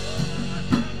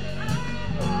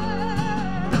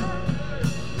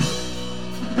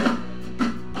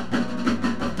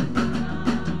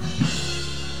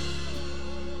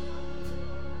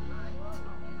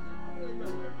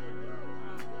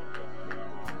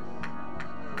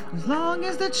 As long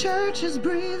as the church is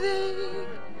breathing,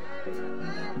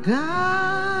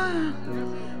 God,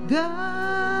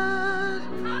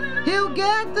 He'll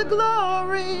get the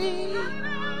glory.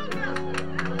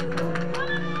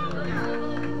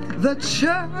 The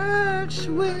church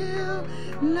will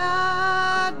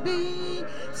not be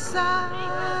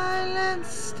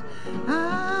silenced.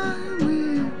 I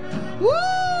will.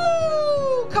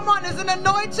 Woo! Come on, there's an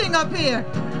anointing up here.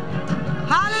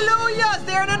 Hallelujah. Is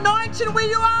there an anointing where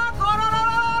you are?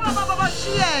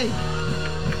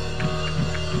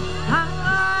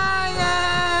 I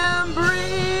am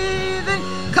breathing.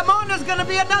 Come on, there's going to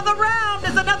be another round.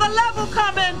 There's another level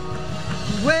coming.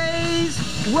 Ways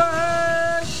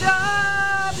worship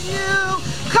you.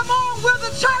 Come on, will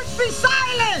the church be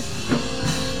silent?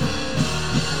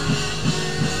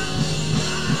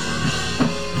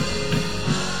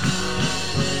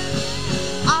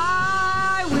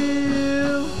 I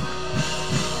will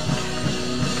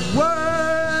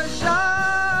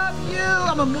worship you.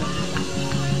 I'm a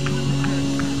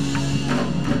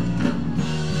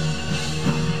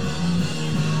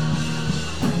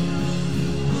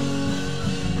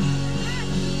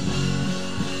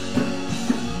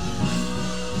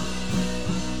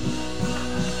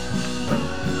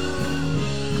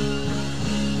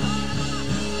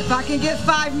If I can get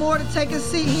 5 more to take a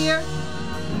seat here.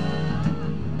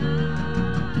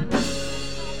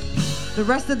 The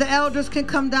rest of the elders can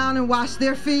come down and wash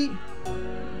their feet.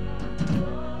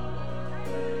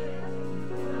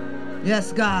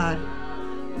 Yes, God.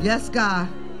 Yes, God.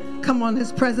 Come on,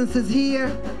 His presence is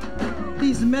here.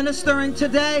 He's ministering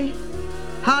today.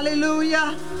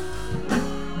 Hallelujah.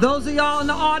 Those of y'all in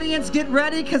the audience, get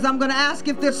ready, because I'm going to ask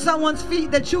if there's someone's feet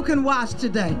that you can wash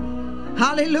today.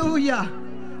 Hallelujah.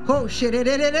 Oh, shit.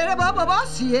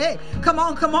 Come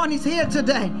on. He's here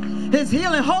today. His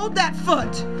healing. Hold that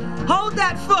foot. Hold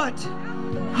that foot.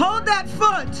 Hold that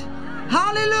foot.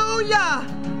 Hallelujah.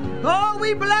 Oh,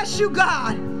 we bless you,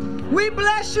 God. We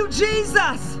bless you,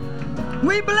 Jesus.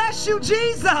 We bless you,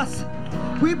 Jesus.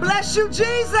 We bless you,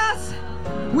 Jesus.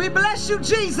 We bless you,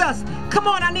 Jesus. Come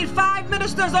on, I need 5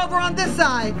 ministers over on this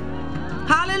side.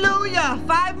 Hallelujah.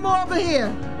 5 more over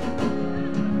here.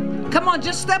 Come on,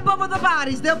 just step over the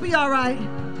bodies. They'll be all right.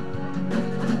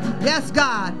 Yes,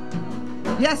 God.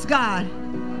 Yes, God.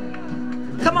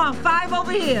 Come on, 5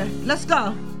 over here. Let's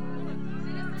go.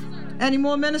 Any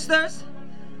more ministers?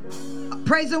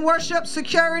 Praise and worship,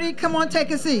 security. Come on, take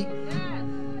a seat.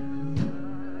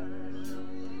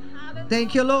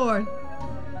 Thank you, Lord.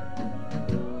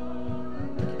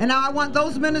 And now I want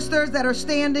those ministers that are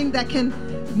standing that can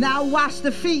now wash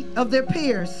the feet of their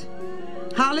peers.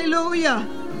 Hallelujah.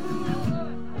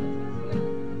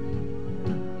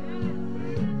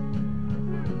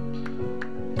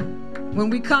 When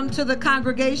we come to the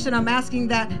congregation, I'm asking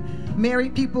that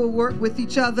married people work with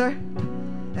each other.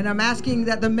 And I'm asking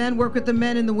that the men work with the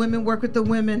men and the women work with the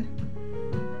women.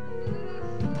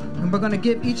 And we're going to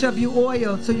give each of you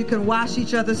oil so you can wash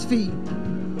each other's feet.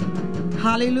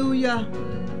 Hallelujah.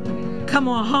 Come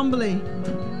on, humbly,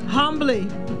 humbly,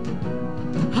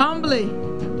 humbly.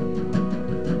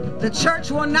 The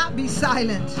church will not be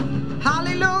silent.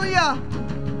 Hallelujah.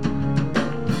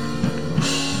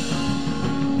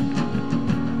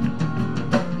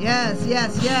 Yes,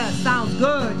 yes, yes. Sounds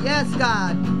good. Yes,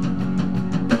 God.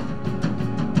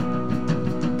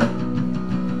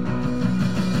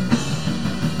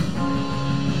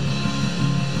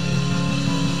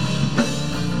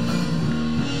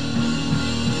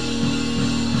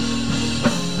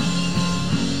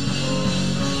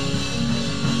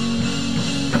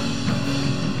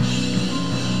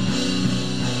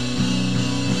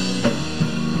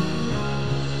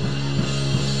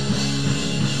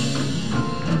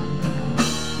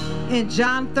 In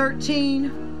John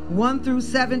 13, 1 through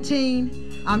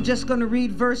 17, I'm just going to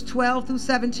read verse 12 through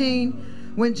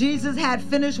 17. When Jesus had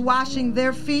finished washing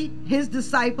their feet, his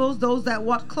disciples, those that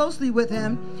walked closely with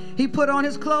him, he put on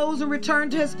his clothes and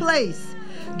returned to his place.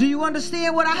 Do you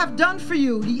understand what I have done for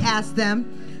you? He asked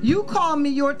them. You call me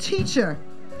your teacher.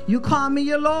 You call me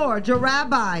your Lord, your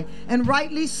rabbi, and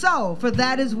rightly so, for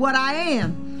that is what I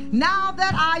am. Now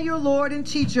that I, your Lord and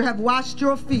teacher, have washed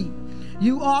your feet,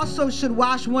 you also should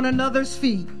wash one another's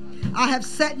feet. I have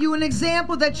set you an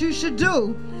example that you should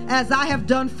do as I have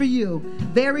done for you.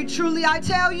 Very truly I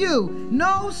tell you,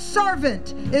 no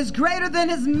servant is greater than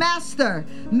his master,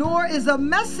 nor is a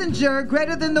messenger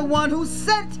greater than the one who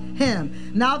sent him.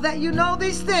 Now that you know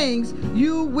these things,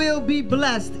 you will be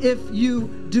blessed if you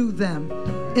do them.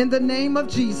 In the name of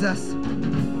Jesus.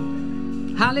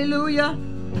 Hallelujah.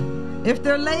 If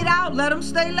they're laid out, let them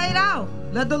stay laid out.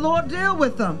 Let the Lord deal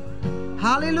with them.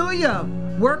 Hallelujah.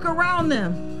 Work around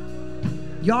them.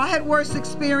 Y'all had worse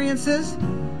experiences.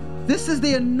 This is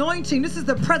the anointing. This is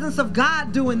the presence of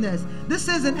God doing this. This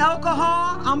isn't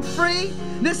alcohol. I'm free.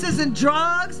 This isn't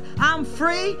drugs. I'm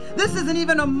free. This isn't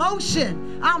even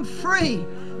emotion. I'm free.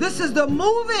 This is the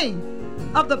moving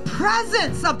of the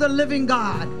presence of the living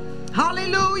God.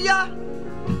 Hallelujah.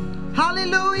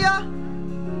 Hallelujah.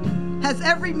 Has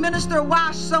every minister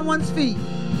washed someone's feet?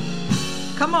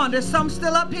 Come on, there's some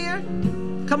still up here.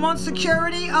 Come on,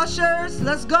 security, ushers,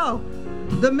 let's go.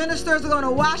 The ministers are going to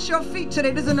wash your feet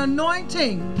today. There's an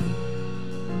anointing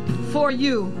for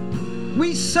you.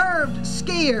 We served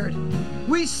scared.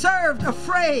 We served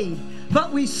afraid,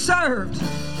 but we served.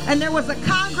 And there was a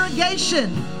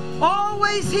congregation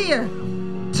always here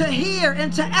to hear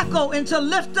and to echo and to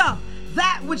lift up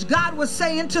that which God was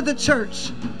saying to the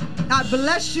church. I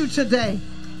bless you today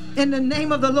in the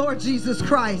name of the Lord Jesus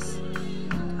Christ.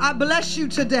 I bless you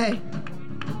today.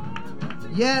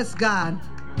 Yes, God.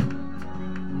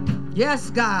 Yes,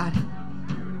 God.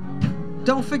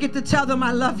 Don't forget to tell them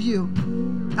I love you.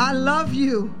 I love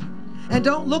you. And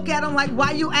don't look at them like,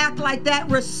 why you act like that?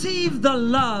 Receive the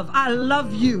love. I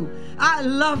love you. I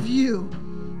love you.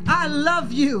 I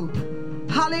love you.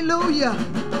 Hallelujah.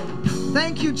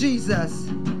 Thank you, Jesus.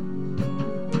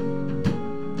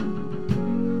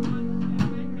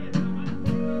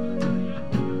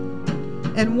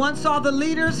 And once all the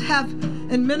leaders have,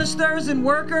 and ministers and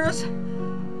workers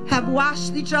have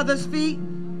washed each other's feet,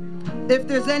 if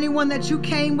there's anyone that you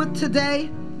came with today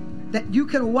that you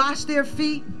can wash their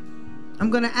feet, I'm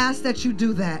going to ask that you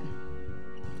do that.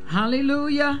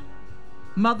 Hallelujah.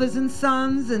 Mothers and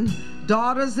sons and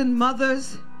daughters and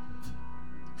mothers,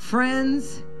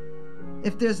 friends,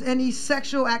 if there's any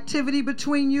sexual activity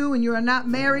between you and you are not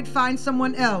married, find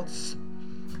someone else.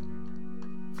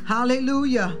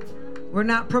 Hallelujah. We're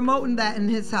not promoting that in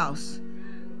his house.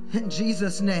 In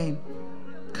Jesus' name.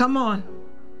 Come on.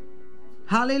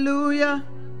 Hallelujah.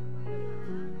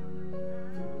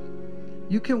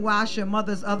 You can wash your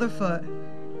mother's other foot,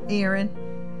 Aaron.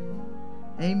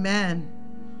 Amen.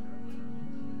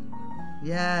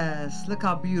 Yes, look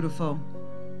how beautiful.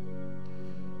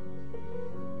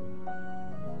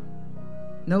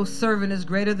 No servant is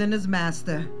greater than his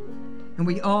master, and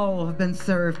we all have been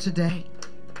served today.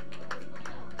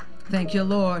 Thank you,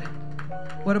 Lord.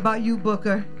 What about you,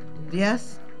 Booker?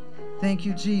 Yes? Thank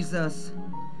you, Jesus.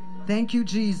 Thank you,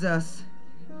 Jesus.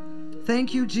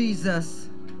 Thank you, Jesus.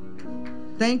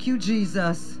 Thank you,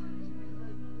 Jesus.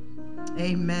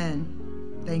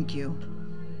 Amen. Thank you.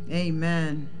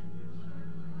 Amen.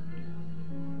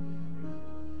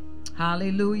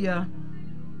 Hallelujah.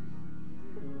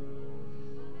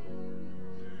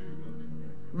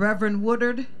 Reverend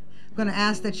Woodard, I'm going to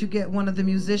ask that you get one of the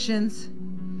musicians.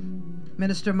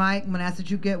 Minister Mike, I'm going to ask that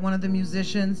you get one of the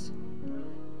musicians.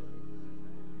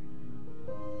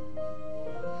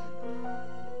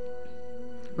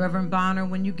 Reverend Bonner,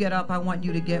 when you get up, I want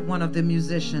you to get one of the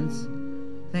musicians.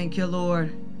 Thank you,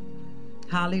 Lord.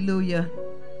 Hallelujah.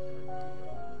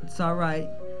 It's all right.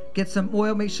 Get some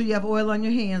oil. Make sure you have oil on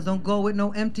your hands. Don't go with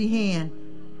no empty hand.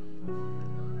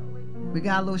 We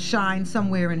got a little shine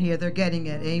somewhere in here. They're getting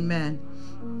it. Amen.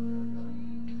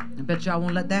 I bet y'all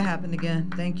won't let that happen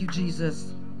again. Thank you,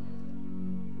 Jesus.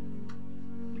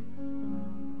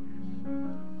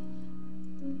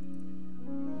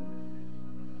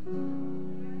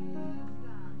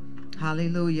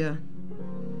 Hallelujah.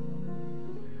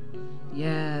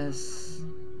 Yes.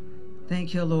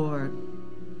 Thank you, Lord.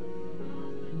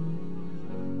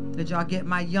 Did y'all get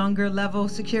my younger level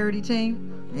security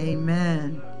team?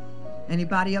 Amen.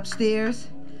 Anybody upstairs?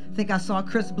 I think I saw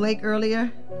Chris Blake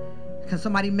earlier. Can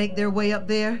somebody make their way up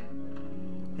there?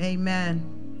 Amen.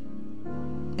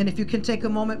 And if you can take a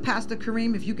moment, Pastor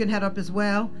Kareem, if you can head up as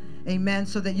well. Amen.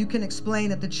 So that you can explain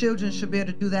that the children should be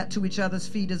able to do that to each other's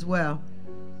feet as well.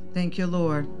 Thank you,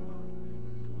 Lord.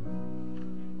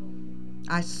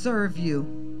 I serve you.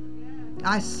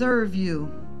 I serve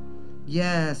you.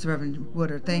 Yes, Reverend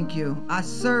Woodard, thank you. I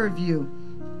serve you.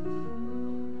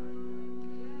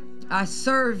 I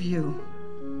serve you.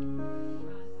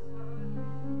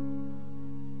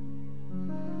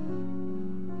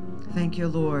 Thank you,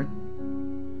 Lord.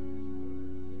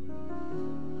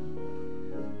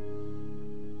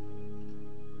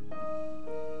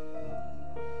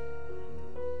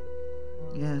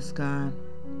 Yes, God.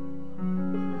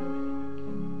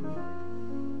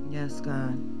 Yes,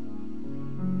 God.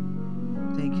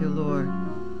 Thank you, Lord.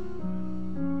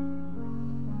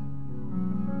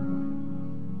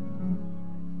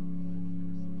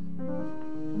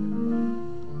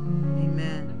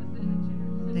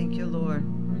 Amen. Thank you, Lord.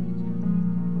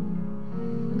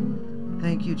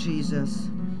 Thank you, Jesus.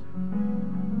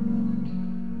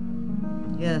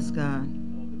 Yes, God.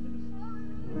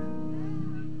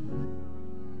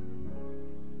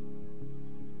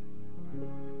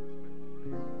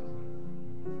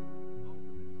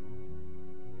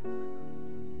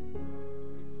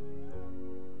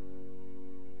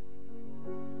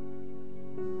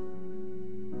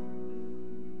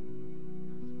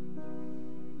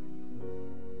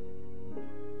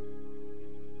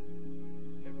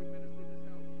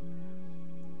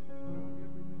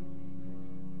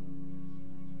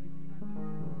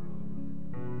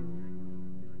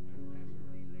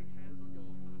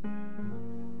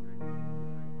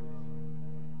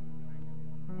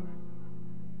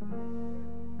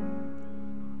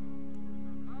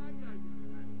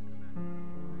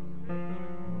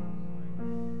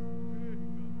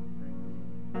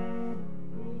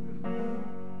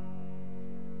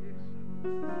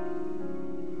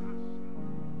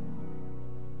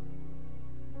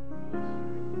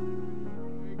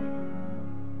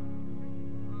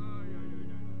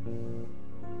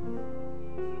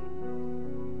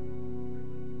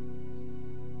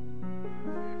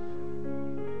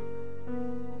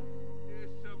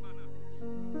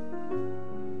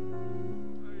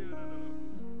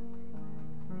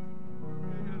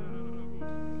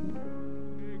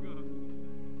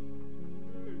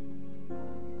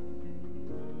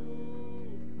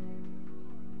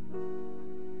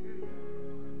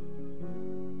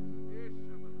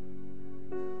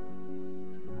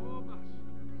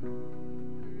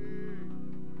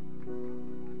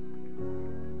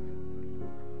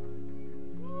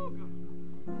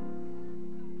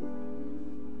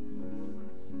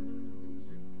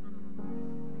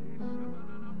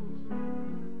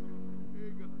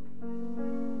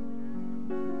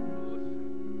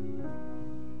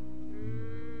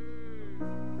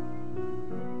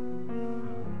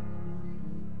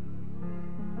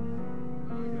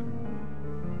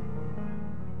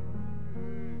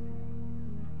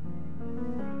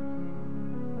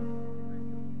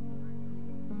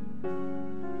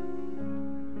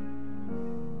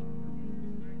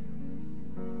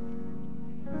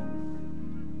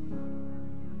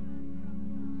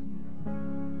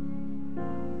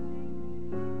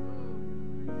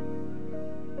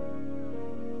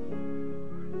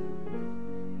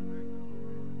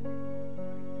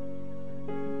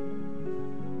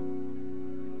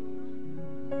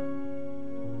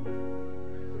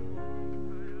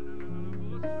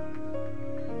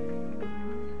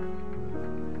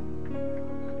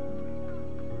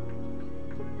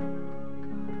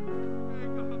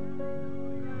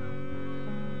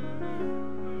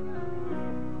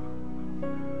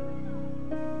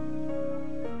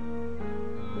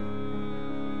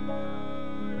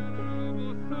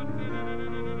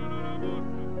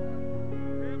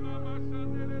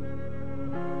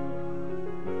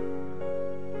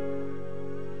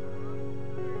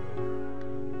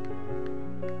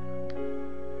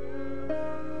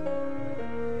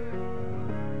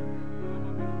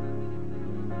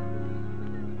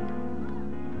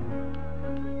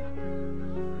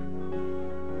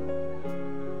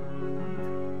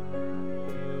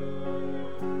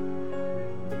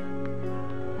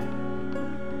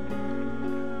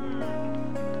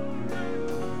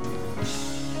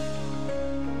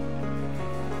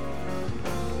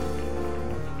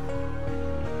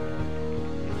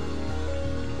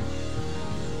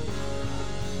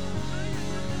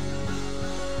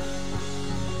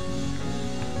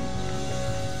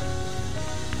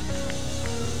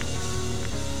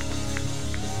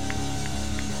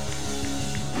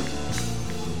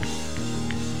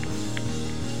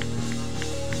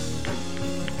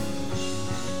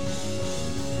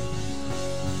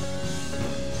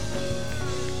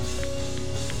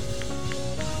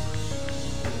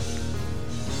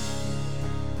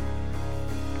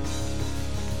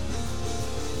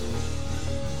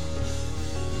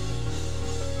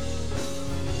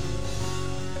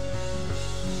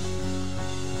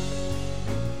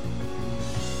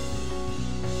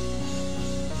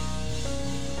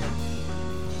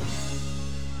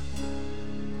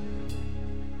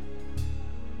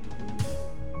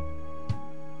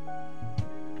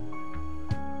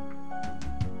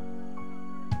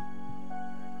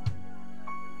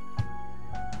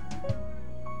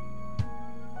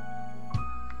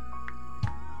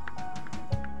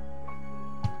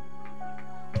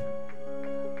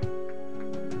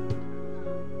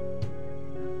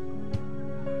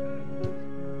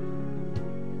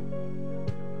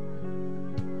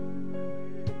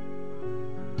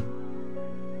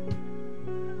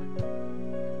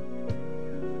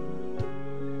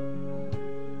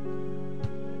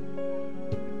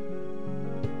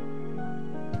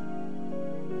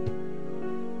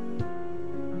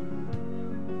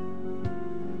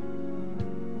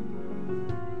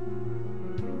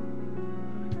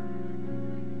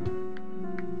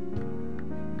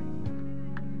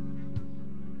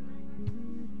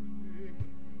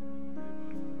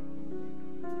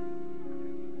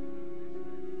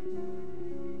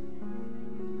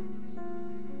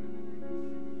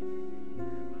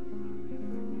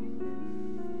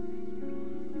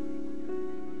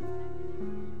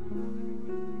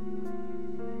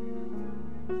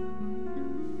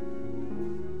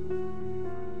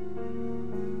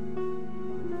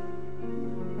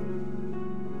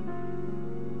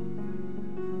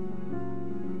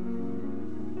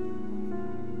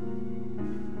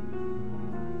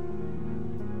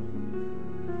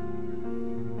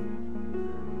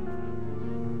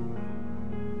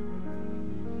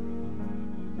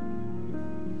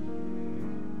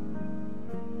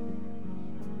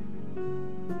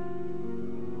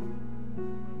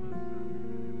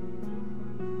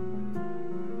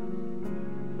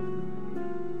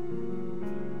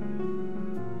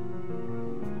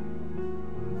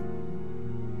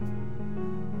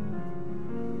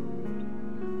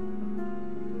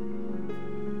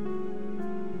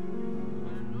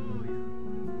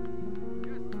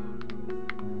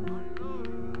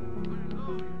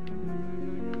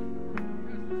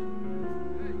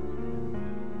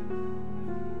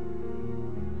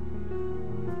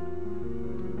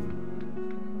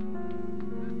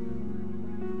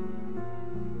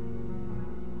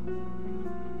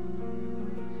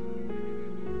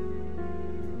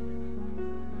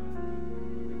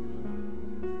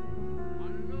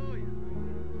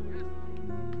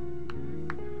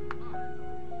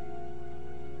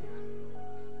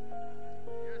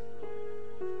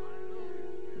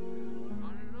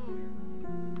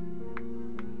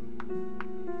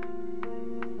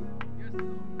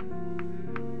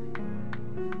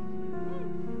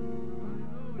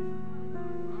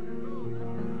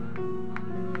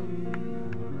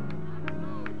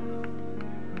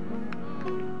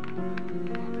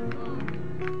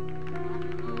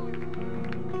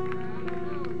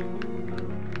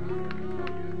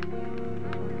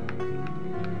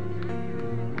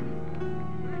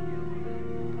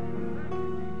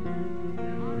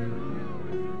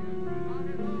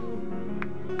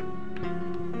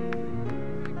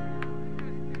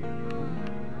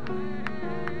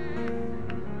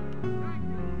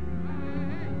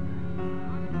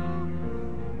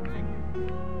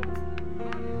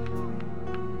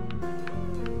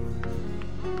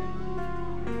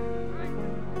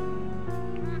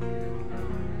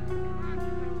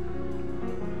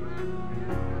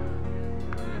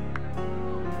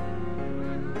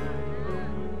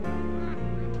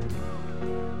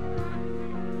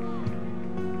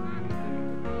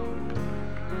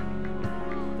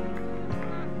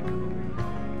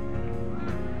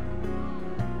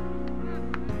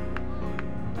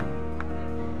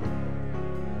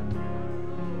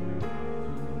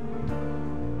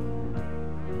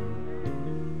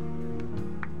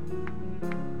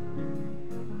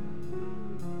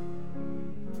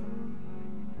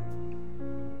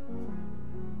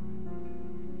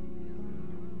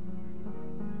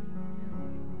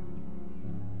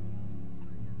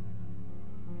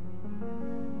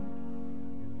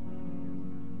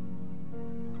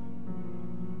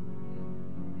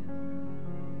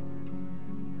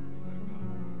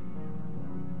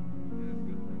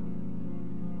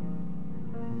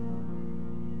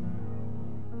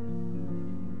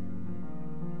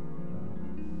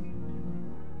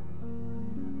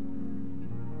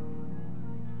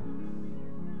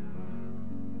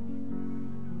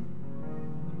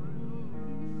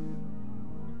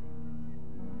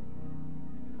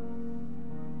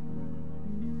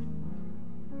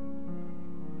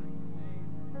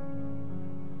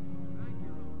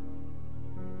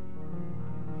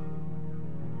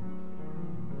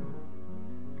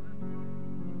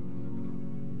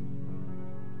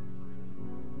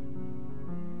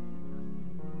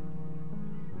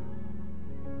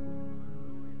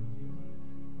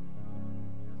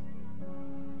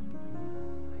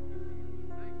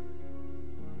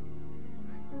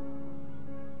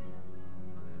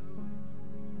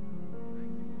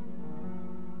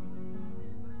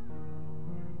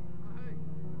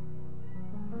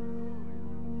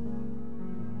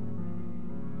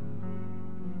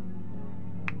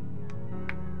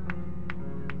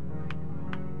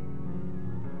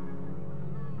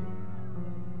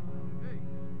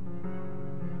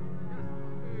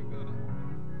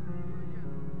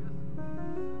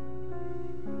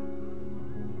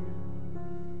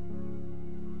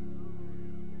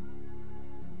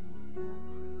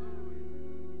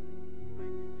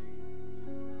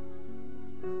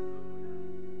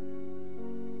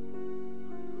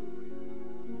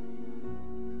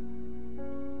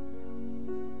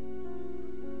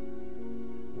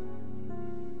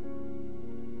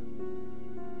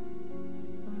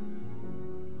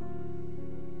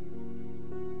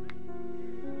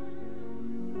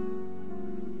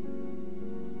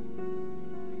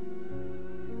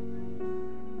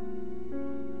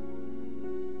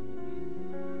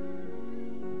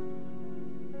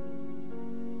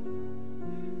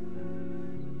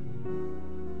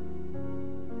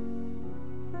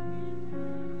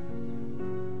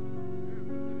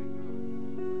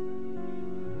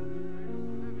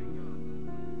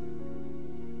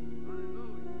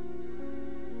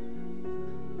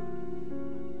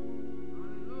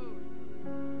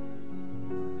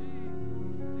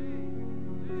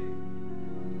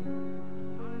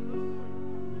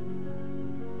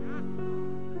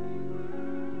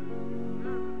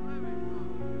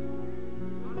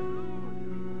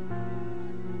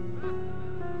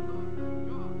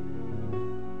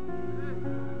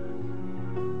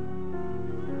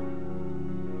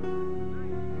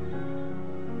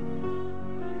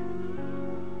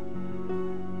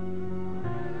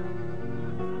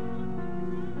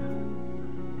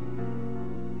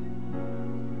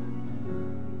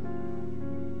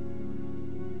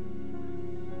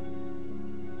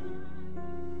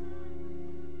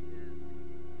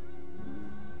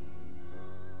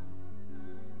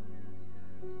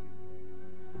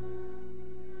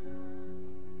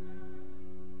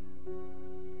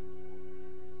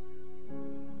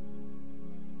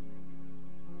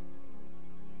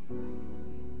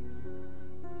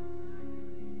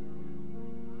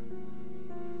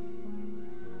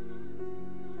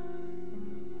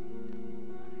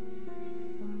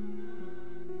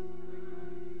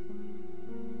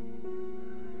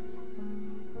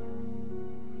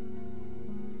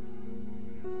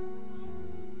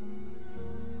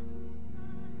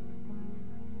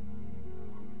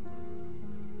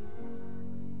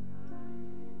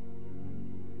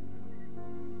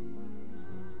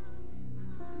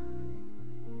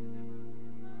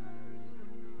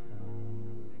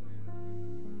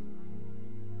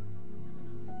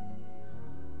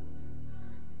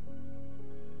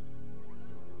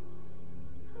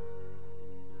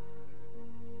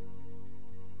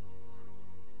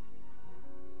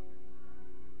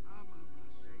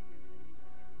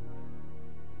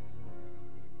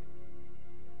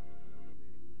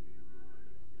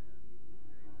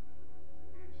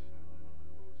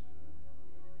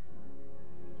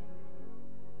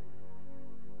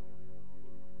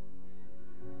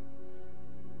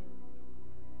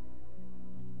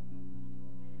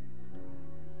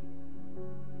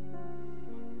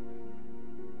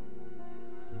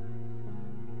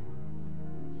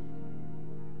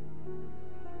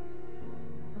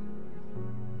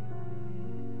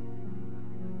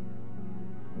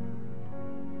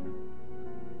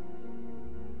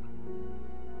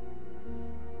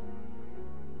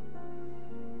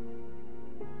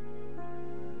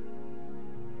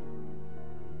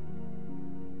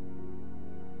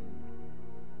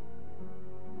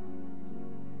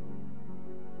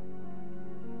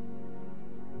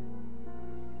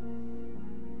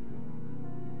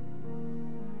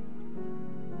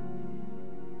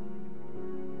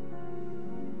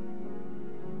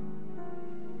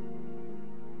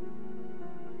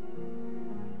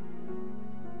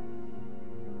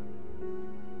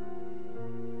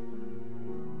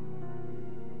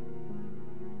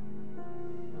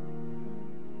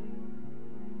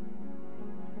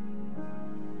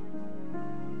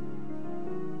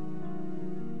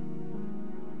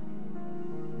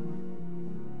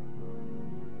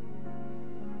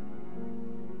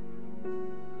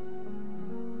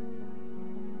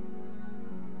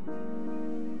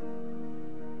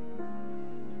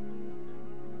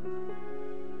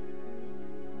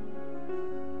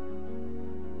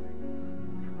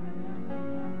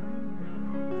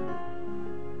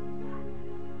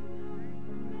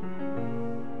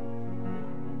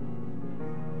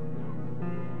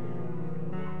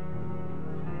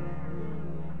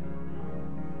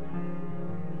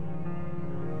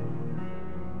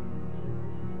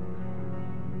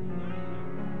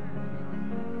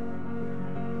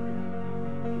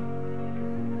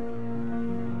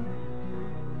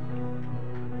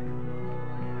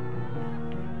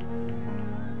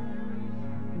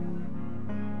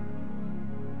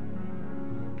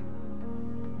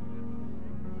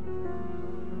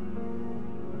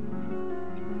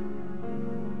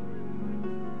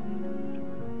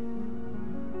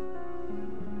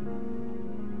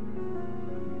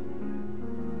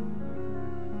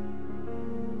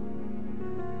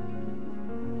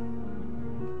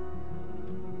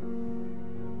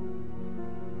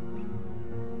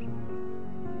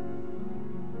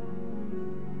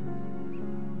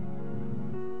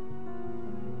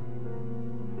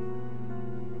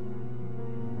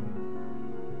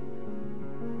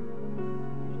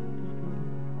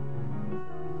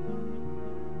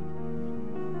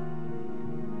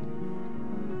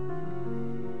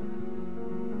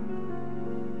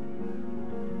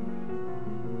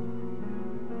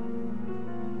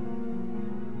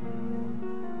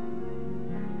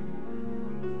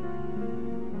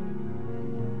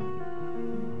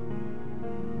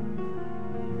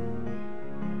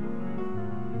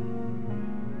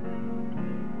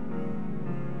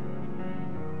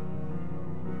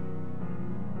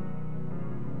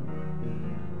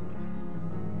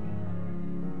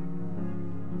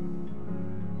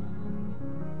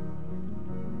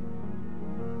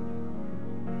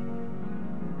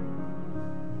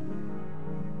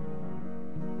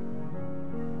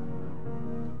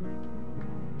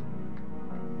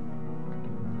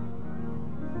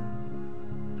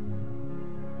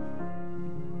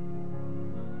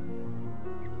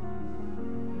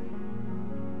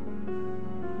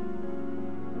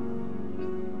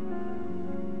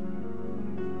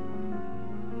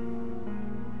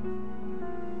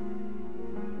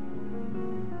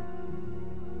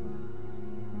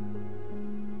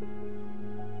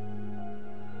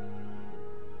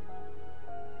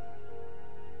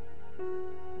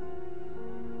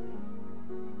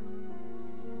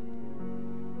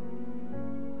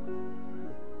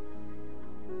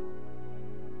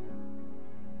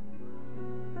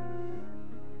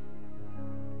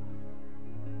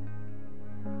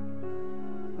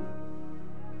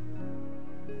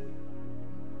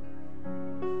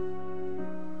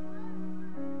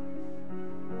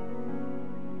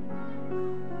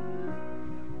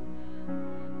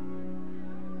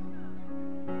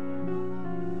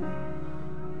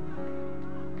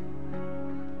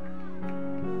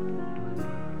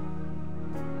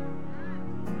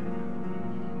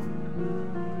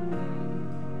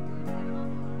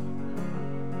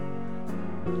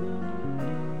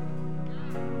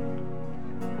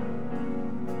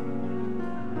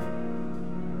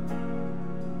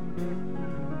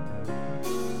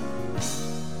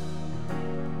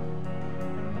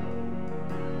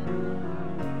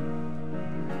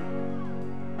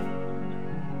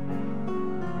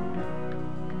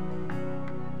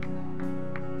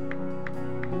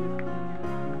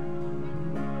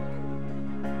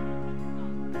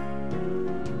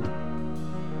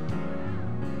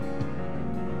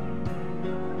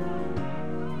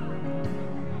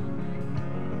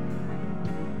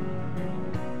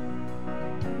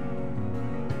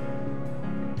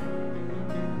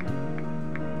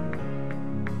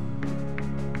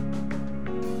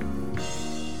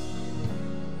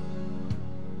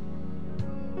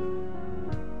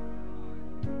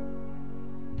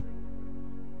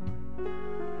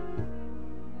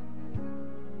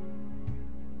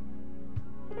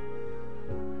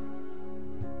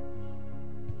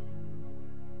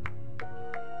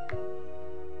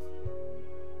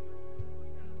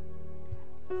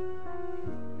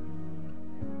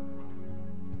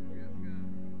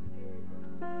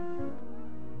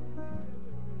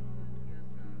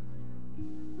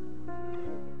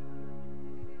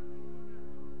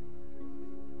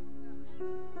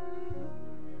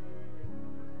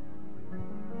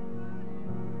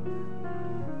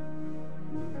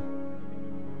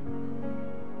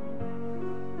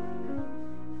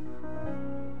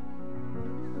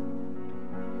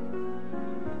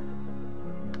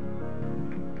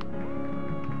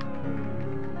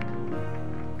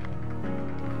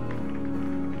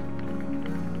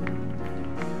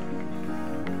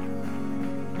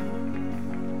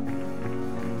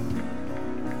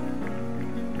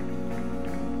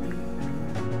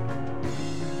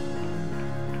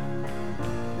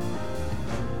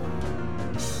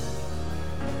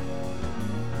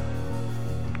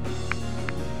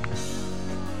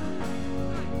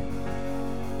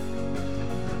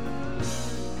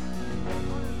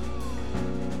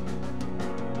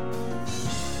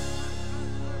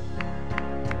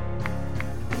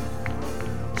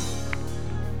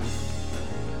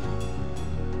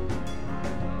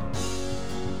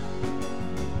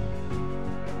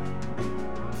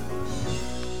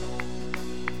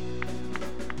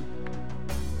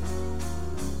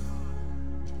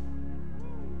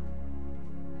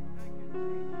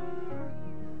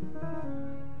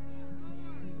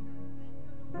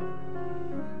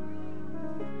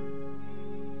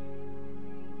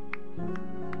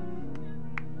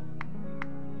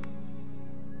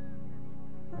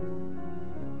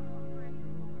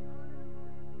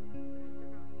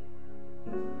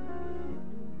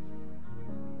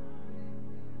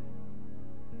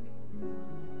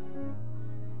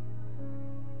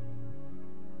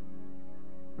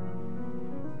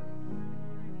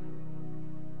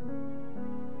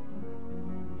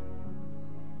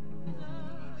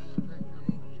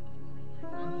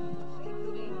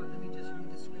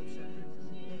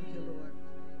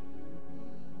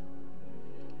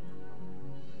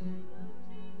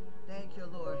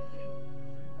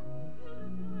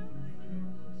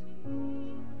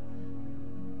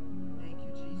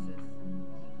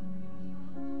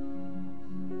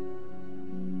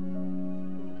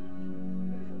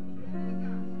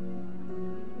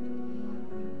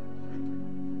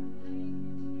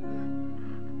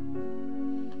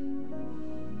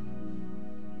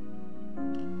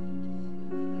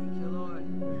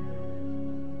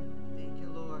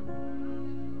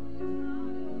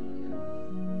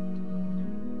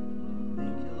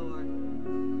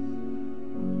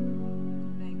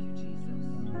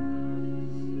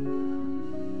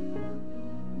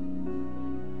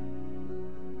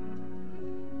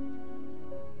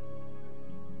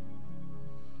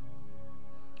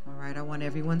 I want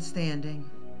everyone standing.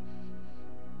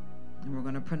 And we're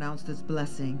going to pronounce this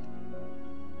blessing.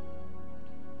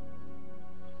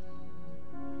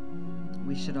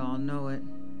 We should all know it.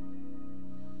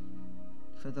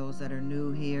 For those that are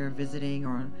new here, visiting,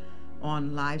 or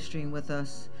on live stream with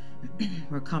us,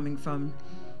 we're coming from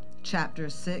chapter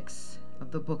 6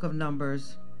 of the book of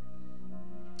Numbers.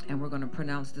 And we're going to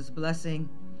pronounce this blessing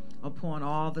upon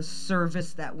all the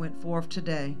service that went forth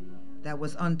today that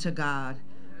was unto God.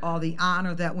 All the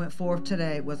honor that went forth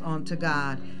today was unto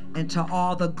God. And to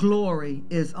all the glory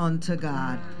is unto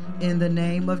God. In the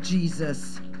name of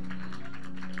Jesus.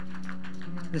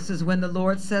 This is when the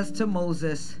Lord says to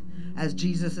Moses, as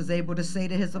Jesus is able to say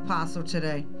to his apostle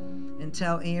today, and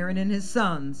tell Aaron and his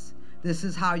sons, this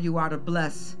is how you are to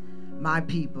bless my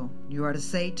people. You are to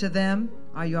say to them,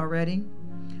 are you all ready?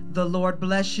 The Lord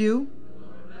bless you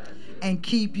and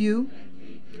keep you.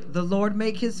 The Lord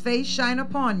make his face shine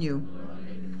upon you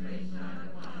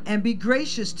and be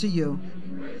gracious to you.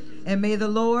 And may the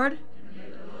Lord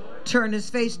turn his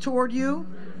face toward you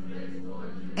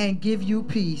and give you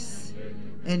peace.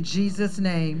 In Jesus'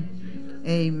 name,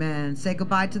 amen. Say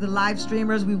goodbye to the live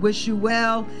streamers. We wish you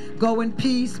well. Go in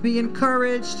peace. Be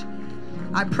encouraged.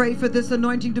 I pray for this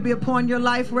anointing to be upon your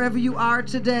life wherever you are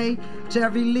today. To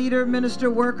every leader, minister,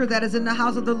 worker that is in the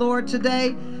house of the Lord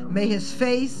today, may his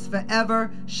face forever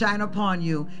shine upon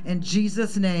you. In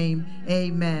Jesus' name,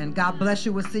 amen. God bless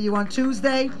you. We'll see you on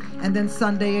Tuesday and then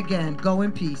Sunday again. Go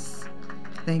in peace.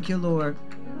 Thank you, Lord.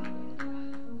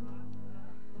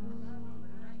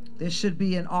 There should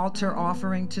be an altar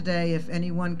offering today. If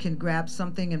anyone can grab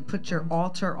something and put your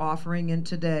altar offering in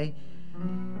today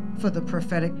for the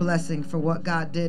prophetic blessing for what God did.